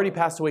 He's already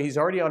passed away. He's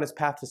already on his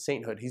path to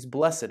sainthood. He's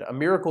blessed. A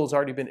miracle has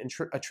already been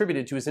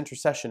attributed to his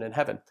intercession in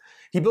heaven.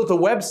 He built a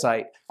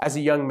website as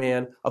a young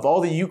man of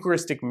all the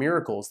Eucharistic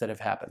miracles that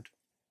have happened.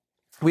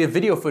 We have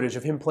video footage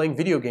of him playing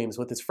video games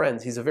with his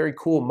friends. He's a very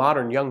cool,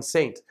 modern, young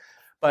saint.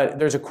 But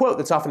there's a quote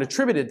that's often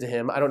attributed to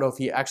him. I don't know if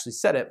he actually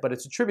said it, but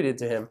it's attributed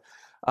to him,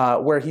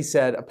 where he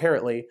said,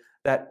 apparently,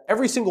 that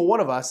every single one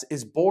of us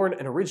is born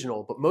an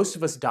original, but most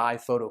of us die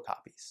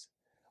photocopies.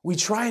 We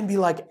try and be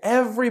like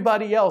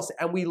everybody else,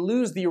 and we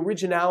lose the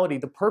originality,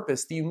 the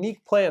purpose, the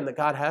unique plan that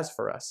God has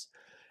for us.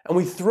 And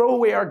we throw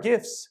away our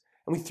gifts,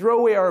 and we throw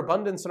away our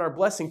abundance and our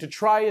blessing to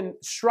try and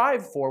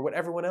strive for what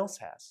everyone else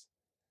has.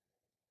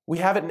 We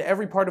have it in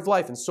every part of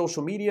life, in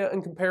social media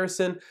in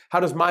comparison. How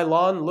does my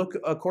lawn look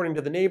according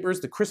to the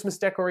neighbors? The Christmas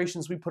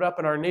decorations we put up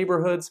in our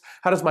neighborhoods.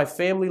 How does my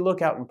family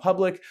look out in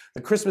public?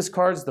 The Christmas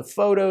cards, the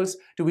photos.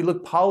 Do we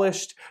look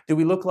polished? Do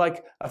we look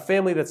like a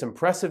family that's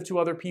impressive to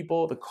other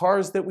people? The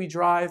cars that we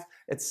drive,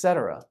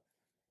 etc.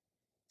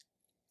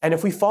 And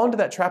if we fall into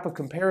that trap of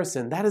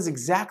comparison, that is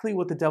exactly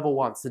what the devil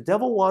wants. The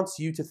devil wants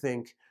you to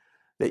think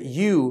that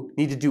you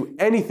need to do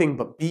anything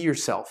but be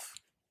yourself.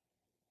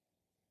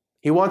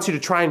 He wants you to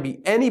try and be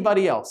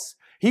anybody else.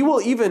 He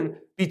will even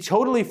be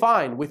totally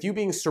fine with you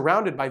being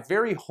surrounded by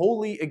very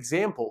holy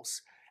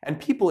examples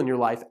and people in your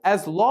life,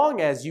 as long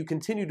as you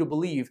continue to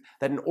believe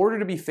that in order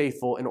to be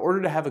faithful, in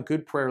order to have a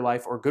good prayer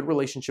life or a good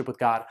relationship with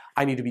God,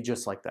 I need to be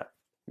just like them.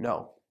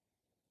 No.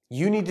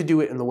 You need to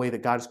do it in the way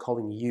that God is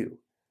calling you.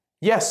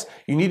 Yes,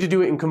 you need to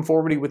do it in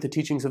conformity with the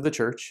teachings of the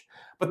church,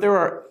 but there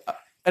are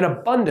an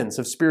abundance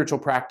of spiritual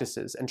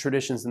practices and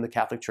traditions in the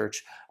Catholic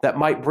Church that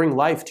might bring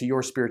life to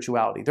your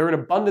spirituality. There are an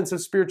abundance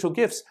of spiritual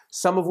gifts,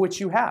 some of which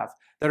you have,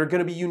 that are going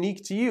to be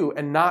unique to you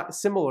and not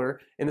similar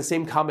in the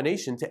same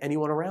combination to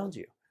anyone around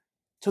you.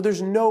 So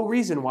there's no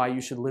reason why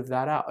you should live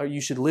that out, or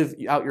you should live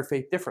out your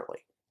faith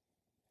differently.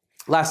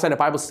 Last night at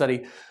Bible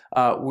study,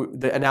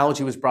 the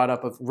analogy was brought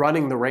up of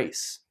running the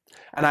race.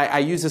 And I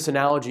use this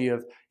analogy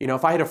of,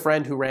 if I had a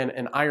friend who ran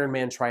an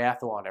Ironman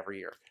triathlon every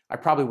year, I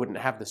probably wouldn't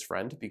have this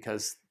friend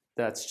because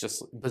that's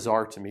just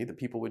bizarre to me that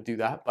people would do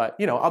that. But,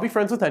 I'll be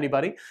friends with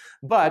anybody.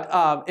 But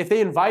if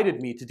they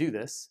invited me to do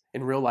this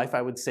in real life,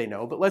 I would say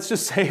no. But let's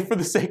just say for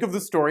the sake of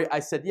the story, I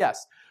said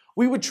yes.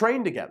 We would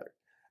train together.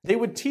 They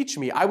would teach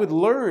me. I would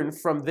learn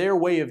from their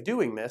way of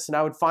doing this, and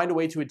I would find a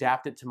way to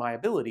adapt it to my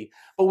ability.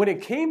 But when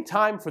it came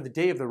time for the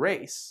day of the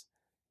race,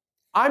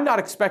 I'm not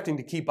expecting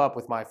to keep up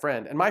with my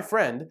friend. And my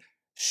friend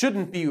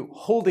shouldn't be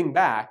holding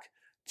back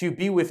to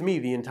be with me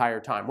the entire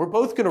time. We're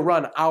both going to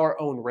run our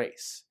own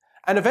race.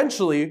 And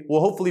eventually,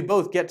 we'll hopefully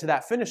both get to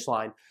that finish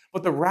line.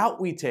 But the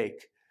route we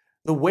take,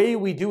 the way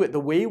we do it, the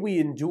way we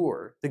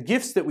endure, the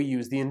gifts that we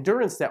use, the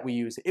endurance that we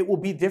use, it will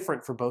be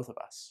different for both of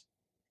us.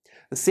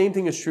 The same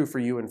thing is true for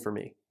you and for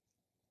me.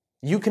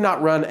 You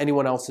cannot run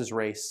anyone else's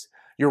race.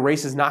 Your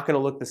race is not going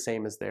to look the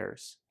same as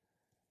theirs.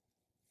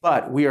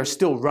 But we are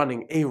still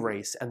running a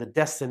race, and the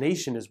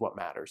destination is what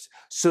matters.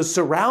 So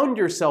surround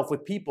yourself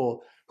with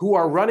people who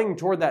are running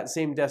toward that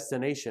same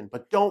destination,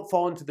 but don't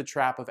fall into the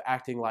trap of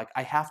acting like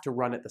I have to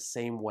run it the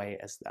same way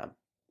as them.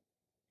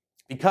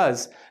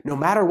 Because no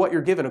matter what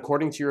you're given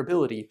according to your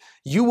ability,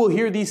 you will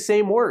hear these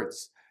same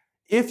words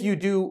if you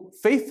do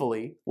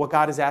faithfully what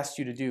God has asked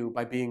you to do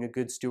by being a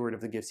good steward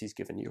of the gifts he's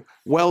given you.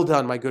 Well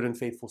done, my good and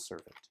faithful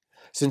servant.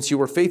 Since you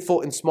were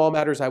faithful in small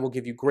matters, I will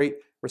give you great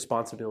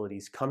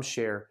responsibilities. Come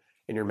share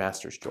in your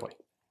master's joy.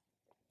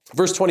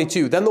 Verse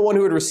 22,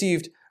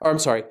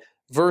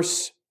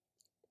 verse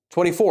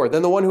 24,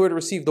 then the one who had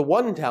received the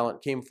 1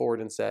 talent came forward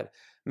and said,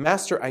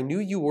 Master, I knew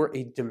you were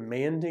a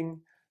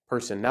demanding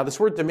person. Now this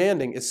word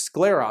demanding is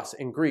skleros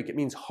in Greek. It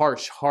means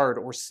harsh, hard,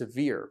 or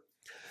severe.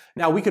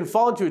 Now we can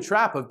fall into a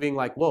trap of being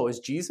like, whoa, is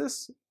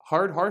Jesus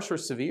hard, harsh, or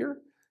severe?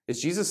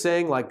 Is Jesus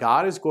saying like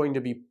God is going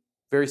to be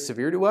very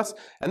severe to us?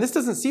 And this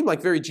doesn't seem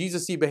like very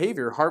Jesus-y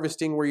behavior,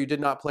 harvesting where you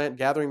did not plant,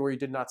 gathering where you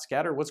did not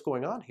scatter. What's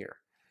going on here?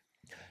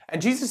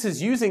 And Jesus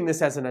is using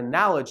this as an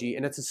analogy,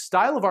 and it's a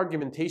style of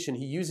argumentation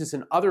he uses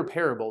in other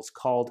parables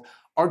called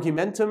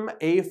argumentum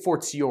a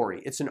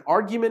fortiori. It's an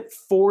argument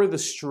for the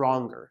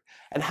stronger.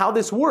 And how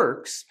this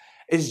works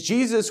is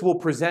Jesus will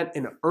present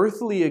an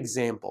earthly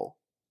example,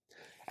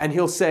 and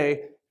he'll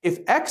say, if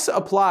X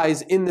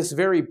applies in this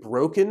very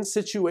broken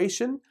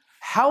situation,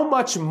 how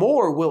much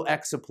more will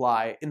X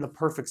apply in the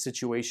perfect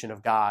situation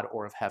of God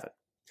or of heaven?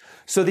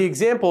 So the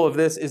example of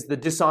this is the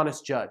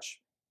dishonest judge.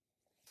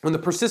 When the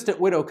persistent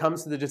widow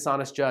comes to the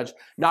dishonest judge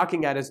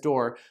knocking at his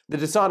door, the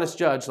dishonest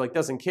judge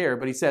doesn't care,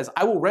 but he says,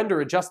 I will render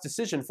a just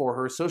decision for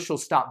her so she'll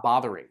stop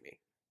bothering me.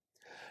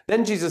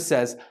 Then Jesus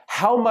says,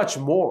 how much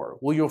more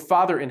will your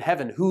Father in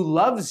heaven, who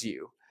loves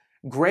you,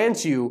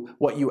 grant you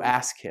what you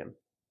ask him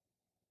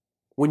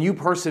when you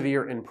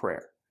persevere in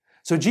prayer?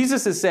 So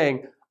Jesus is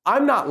saying,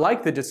 I'm not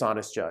like the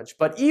dishonest judge,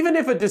 but even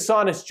if a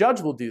dishonest judge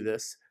will do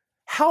this,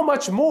 how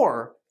much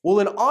more will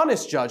an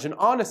honest judge, an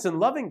honest and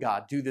loving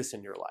God, do this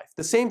in your life?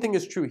 The same thing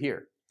is true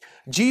here.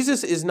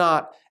 Jesus is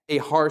not a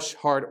harsh,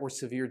 hard, or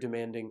severe,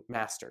 demanding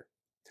master.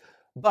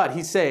 But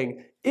he's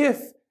saying,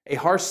 if a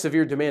harsh,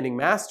 severe, demanding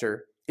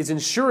master is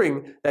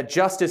ensuring that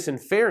justice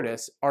and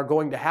fairness are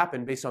going to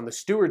happen based on the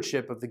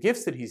stewardship of the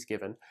gifts that he's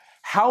given,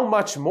 how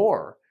much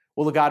more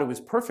will a God who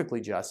is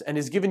perfectly just and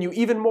has given you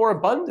even more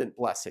abundant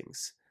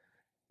blessings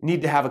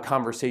need to have a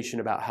conversation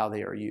about how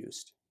they are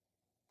used?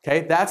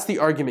 Okay, that's the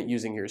argument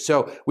using here.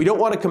 So we don't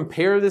want to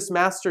compare this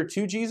master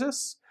to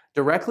Jesus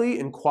directly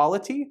in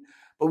quality,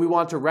 but we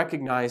want to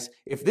recognize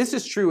if this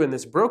is true in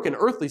this broken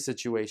earthly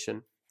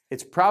situation,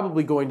 it's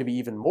probably going to be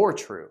even more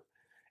true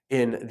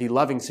in the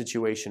loving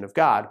situation of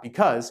God,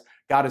 because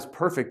God is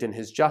perfect in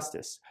his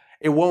justice.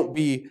 It won't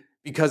be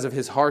because of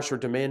his harsh or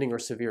demanding or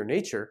severe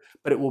nature,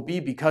 but it will be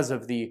because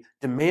of the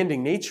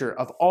demanding nature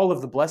of all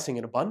of the blessing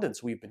and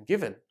abundance we've been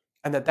given,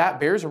 and that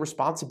bears a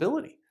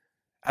responsibility.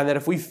 And that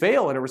if we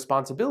fail in a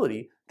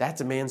responsibility, that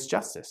demands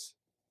justice.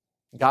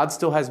 God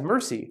still has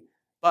mercy,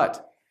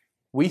 but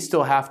we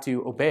still have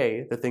to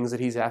obey the things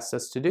that he's asked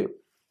us to do.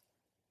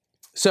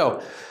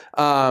 So,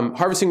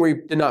 harvesting where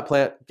you did not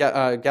plant,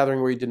 gathering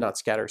where you did not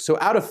scatter. So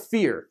out of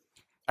fear,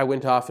 I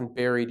went off and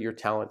buried your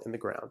talent in the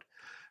ground.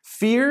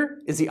 Fear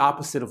is the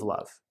opposite of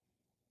love.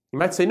 You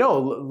might say,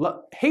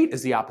 no, hate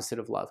is the opposite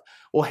of love.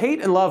 Well,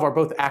 hate and love are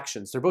both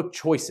actions. They're both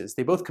choices.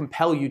 They both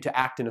compel you to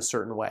act in a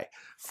certain way.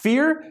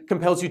 Fear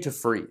compels you to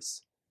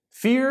freeze.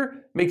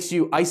 Fear makes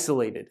you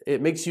isolated.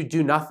 It makes you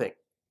do nothing.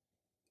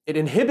 It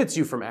inhibits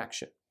you from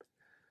action.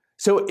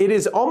 So it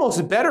is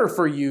almost better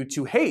for you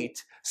to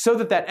hate so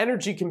that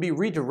energy can be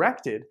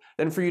redirected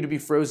than for you to be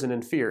frozen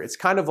in fear. It's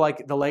kind of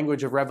like the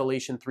language of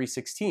Revelation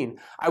 3:16.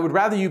 I would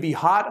rather you be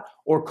hot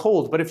or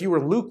cold, but if you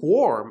were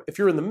lukewarm, if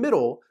you're in the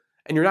middle,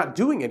 and you're not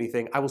doing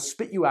anything, I will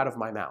spit you out of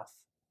my mouth.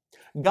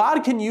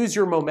 God can use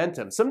your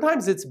momentum.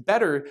 Sometimes it's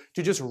better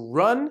to just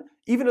run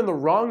even in the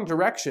wrong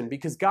direction,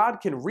 because God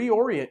can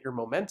reorient your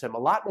momentum a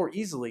lot more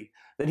easily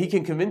than he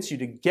can convince you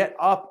to get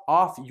up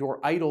off your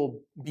idle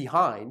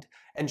behind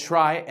and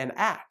try and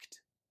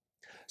act.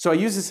 So I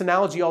use this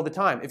analogy all the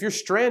time. If you're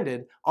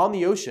stranded on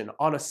the ocean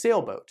on a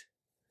sailboat,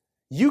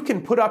 you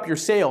can put up your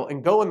sail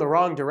and go in the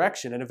wrong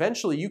direction, and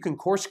eventually you can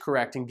course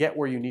correct and get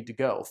where you need to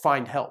go,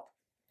 find help.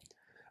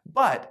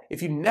 But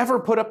if you never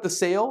put up the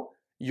sail,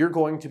 you're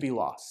going to be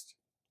lost.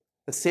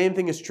 The same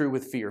thing is true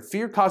with fear.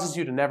 Fear causes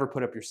you to never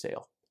put up your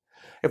sail.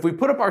 If we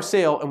put up our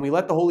sail and we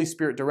let the Holy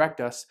Spirit direct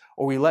us,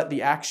 or we let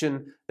the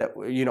action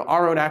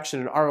our own action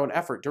and our own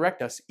effort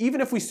direct us,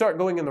 even if we start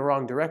going in the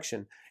wrong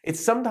direction,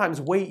 it's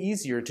sometimes way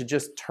easier to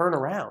just turn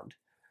around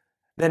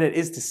than it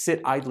is to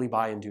sit idly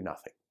by and do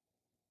nothing.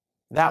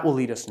 That will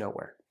lead us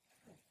nowhere.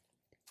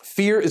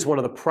 Fear is one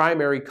of the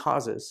primary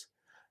causes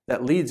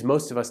that leads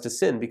most of us to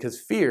sin, because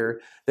fear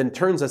then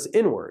turns us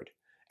inward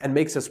and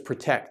makes us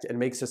protect and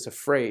makes us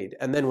afraid.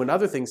 And then when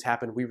other things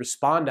happen, we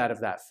respond out of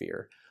that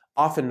fear,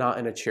 often not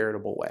in a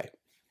charitable way.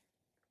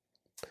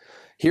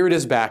 Here it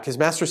is back. His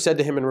master said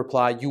to him in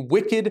reply, you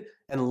wicked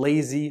and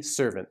lazy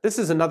servant. This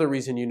is another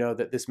reason you know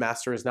that this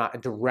master is not a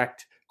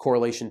direct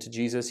correlation to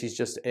Jesus. He's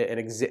just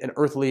an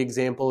earthly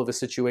example of a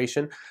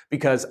situation,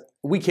 because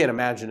we can't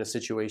imagine a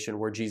situation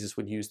where Jesus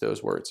would use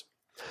those words.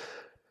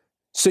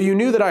 So you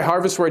knew that I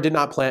harvest where I did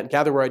not plant,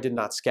 gather where I did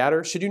not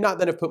scatter. Should you not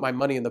then have put my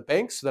money in the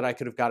bank so that I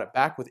could have got it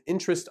back with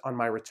interest on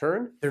my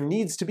return? There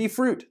needs to be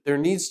fruit. There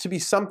needs to be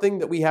something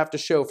that we have to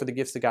show for the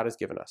gifts that God has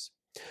given us.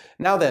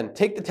 Now then,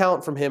 take the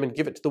talent from him and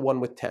give it to the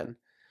one with 10.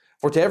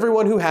 For to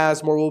everyone who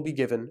has, more will be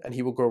given, and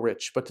he will grow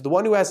rich. But to the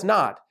one who has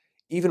not,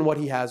 even what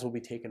he has will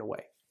be taken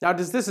away. Now,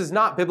 this is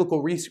not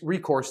biblical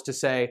recourse to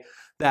say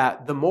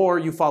that the more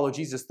you follow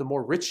Jesus, the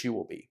more rich you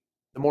will be,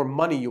 the more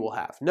money you will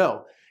have.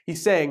 No.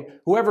 He's saying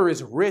whoever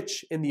is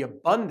rich in the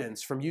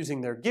abundance from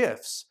using their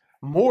gifts,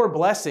 more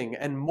blessing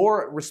and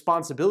more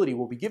responsibility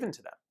will be given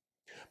to them.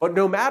 But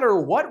no matter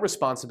what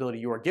responsibility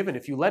you are given,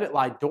 if you let it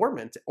lie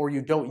dormant or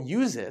you don't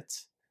use it,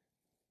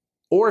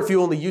 or if you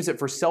only use it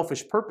for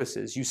selfish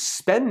purposes, you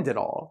spend it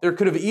all. There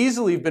could have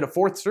easily been a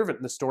fourth servant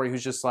in the story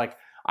who's just like,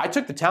 I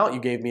took the talent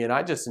you gave me and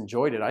I just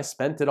enjoyed it. I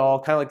spent it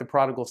all, kind of like the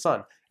prodigal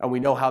son. And we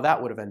know how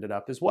that would have ended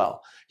up as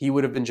well. He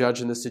would have been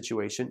judged in this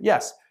situation.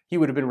 Yes, he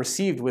would have been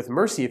received with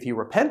mercy if he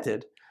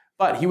repented,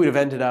 but he would have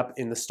ended up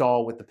in the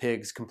stall with the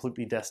pigs,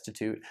 completely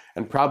destitute,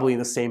 and probably in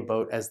the same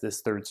boat as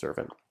this third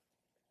servant.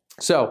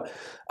 So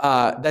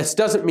this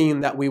doesn't mean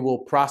that we will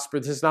prosper.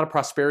 This is not a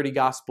prosperity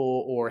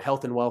gospel or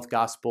health and wealth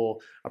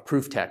gospel, a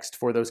proof text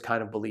for those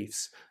kind of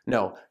beliefs.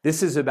 No,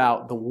 this is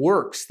about the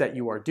works that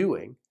you are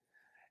doing,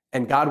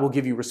 and God will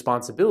give you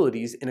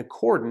responsibilities in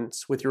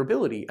accordance with your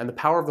ability and the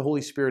power of the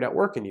Holy Spirit at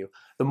work in you.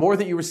 The more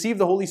that you receive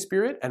the Holy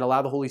Spirit and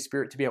allow the Holy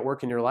Spirit to be at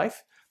work in your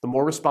life, the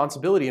more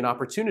responsibility and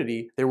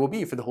opportunity there will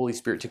be for the Holy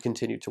Spirit to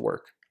continue to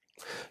work.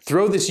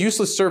 Throw this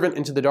useless servant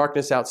into the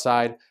darkness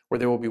outside, where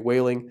there will be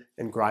wailing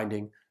and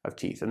grinding of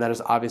teeth. And that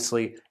is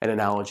obviously an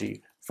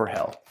analogy for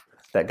hell.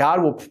 That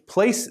God will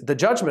place the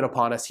judgment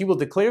upon us. He will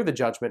declare the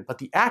judgment, but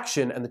the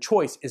action and the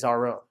choice is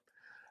our own.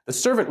 The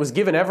servant was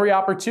given every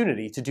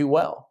opportunity to do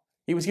well.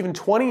 He was given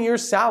 20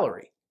 years'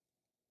 salary.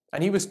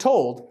 And he was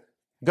told,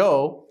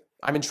 go,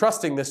 I'm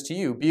entrusting this to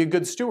you. Be a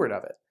good steward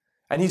of it.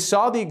 And he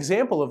saw the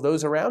example of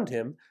those around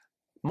him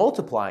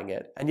multiplying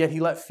it, and yet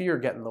he let fear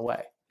get in the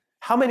way.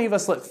 How many of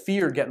us let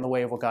fear get in the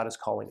way of what God is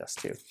calling us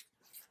to?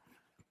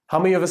 How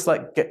many of us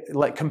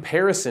let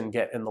comparison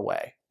get in the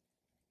way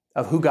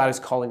of who God is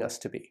calling us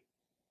to be?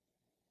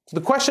 So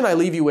the question I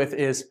leave you with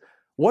is,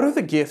 what are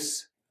the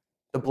gifts,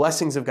 the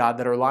blessings of God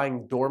that are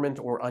lying dormant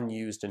or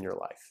unused in your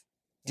life?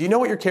 Do you know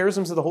what your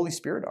charisms of the Holy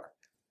Spirit are?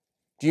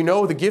 Do you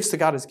know the gifts that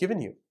God has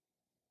given you?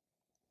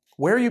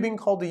 Where are you being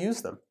called to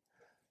use them?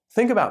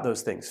 Think about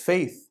those things.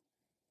 Feeling,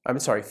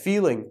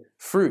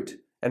 fruit,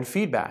 and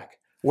feedback.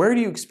 Where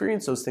do you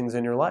experience those things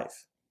in your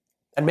life?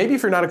 And maybe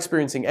if you're not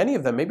experiencing any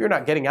of them, maybe you're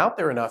not getting out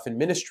there enough in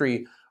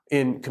ministry,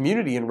 in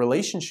community, in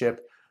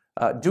relationship,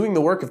 doing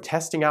the work of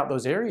testing out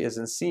those areas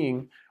and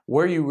seeing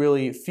where you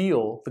really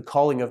feel the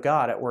calling of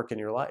God at work in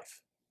your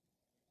life.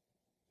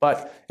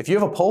 But if you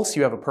have a pulse,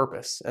 you have a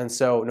purpose. And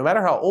so no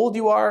matter how old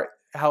you are,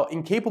 how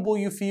incapable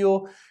you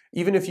feel,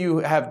 even if you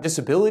have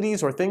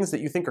disabilities or things that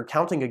you think are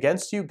counting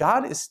against you,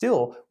 God is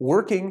still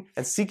working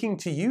and seeking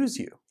to use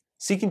you,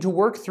 seeking to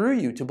work through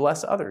you to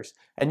bless others.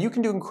 And you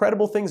can do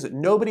incredible things that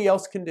nobody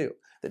else can do,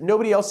 that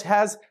nobody else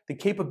has the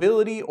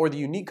capability or the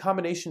unique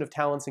combination of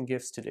talents and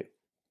gifts to do.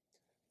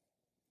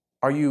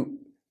 Are you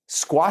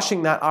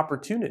squashing that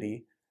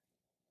opportunity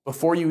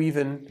before you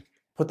even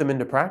put them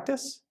into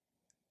practice?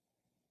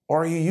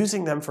 Or are you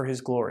using them for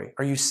His glory?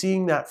 Are you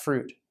seeing that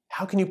fruit?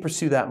 How can you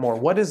pursue that more?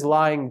 What is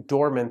lying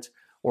dormant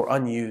or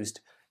unused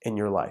in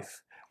your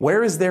life?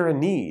 Where is there a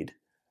need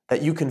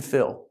that you can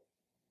fill?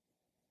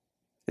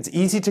 It's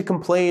easy to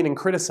complain and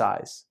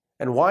criticize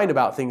and whine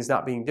about things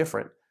not being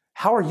different.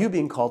 How are you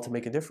being called to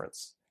make a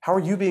difference? How are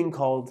you being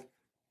called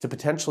to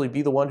potentially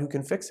be the one who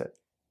can fix it?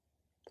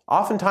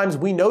 Oftentimes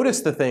we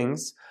notice the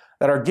things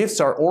that our gifts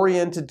are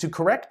oriented to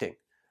correcting,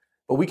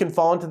 but we can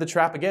fall into the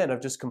trap again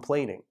of just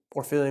complaining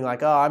or feeling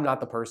like, oh, I'm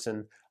not the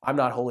person. I'm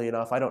not holy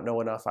enough. I don't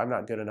know enough. I'm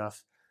not good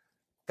enough.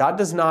 God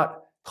does not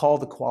call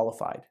the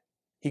qualified.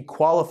 He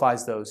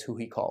qualifies those who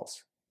He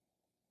calls.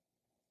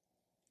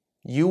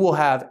 You will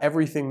have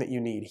everything that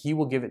you need. He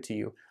will give it to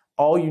you.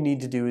 All you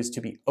need to do is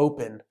to be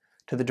open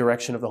to the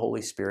direction of the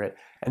Holy Spirit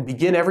and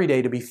begin every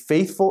day to be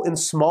faithful in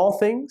small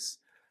things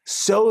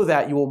so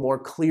that you will more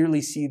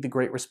clearly see the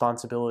great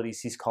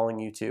responsibilities He's calling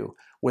you to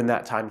when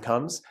that time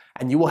comes.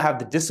 And you will have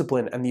the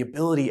discipline and the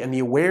ability and the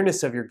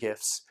awareness of your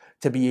gifts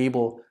to be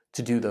able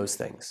to do those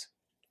things.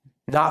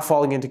 Not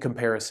falling into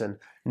comparison,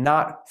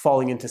 not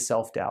falling into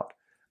self-doubt,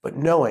 but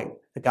knowing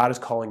that God is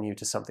calling you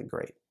to something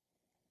great.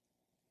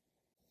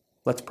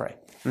 Let's pray.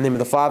 In the name of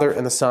the Father,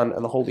 and the Son,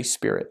 and the Holy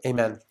Spirit.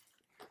 Amen.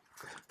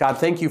 God,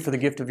 thank you for the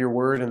gift of your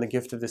word and the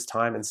gift of this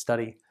time and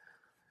study.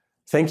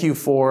 Thank you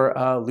for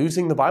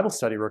losing the Bible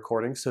study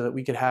recording so that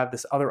we could have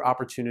this other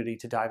opportunity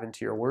to dive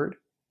into your word.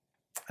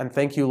 And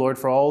thank you, Lord,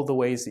 for all the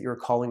ways that you're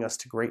calling us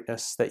to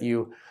greatness, that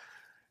you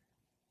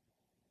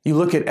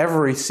look at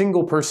every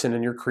single person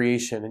in your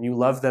creation and you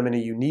love them in a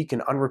unique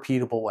and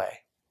unrepeatable way,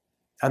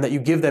 and that you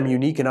give them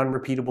unique and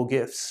unrepeatable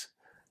gifts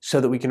so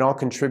that we can all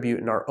contribute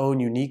in our own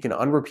unique and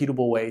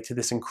unrepeatable way to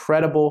this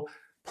incredible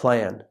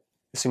plan,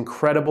 this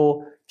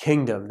incredible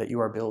kingdom that you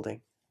are building.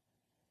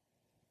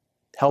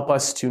 Help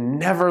us to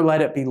never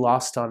let it be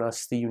lost on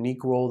us, the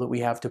unique role that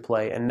we have to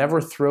play, and never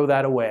throw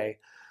that away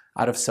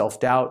out of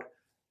self-doubt,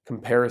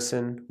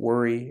 comparison,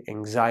 worry,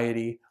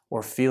 anxiety,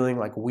 or feeling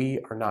like we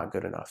are not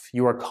good enough.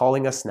 You are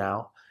calling us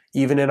now,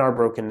 even in our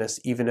brokenness,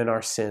 even in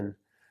our sin.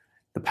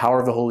 The power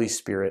of the Holy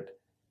Spirit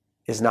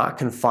is not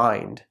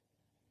confined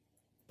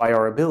by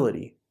our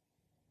ability,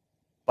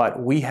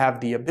 but we have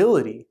the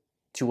ability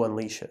to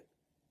unleash it.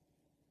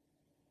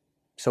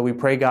 So we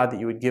pray, God, that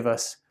you would give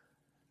us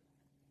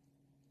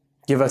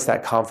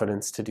that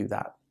confidence to do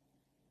that.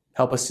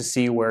 Help us to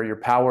see where your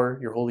power,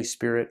 your Holy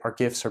Spirit, our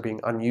gifts are being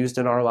unused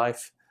in our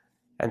life,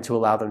 and to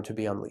allow them to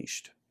be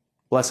unleashed.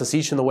 Bless us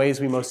each in the ways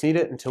we most need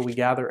it until we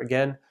gather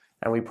again,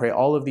 and we pray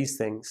all of these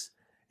things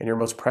in your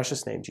most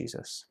precious name,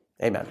 Jesus.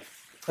 Amen.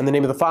 In the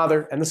name of the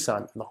Father, and the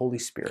Son, and the Holy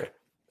Spirit.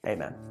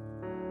 Amen.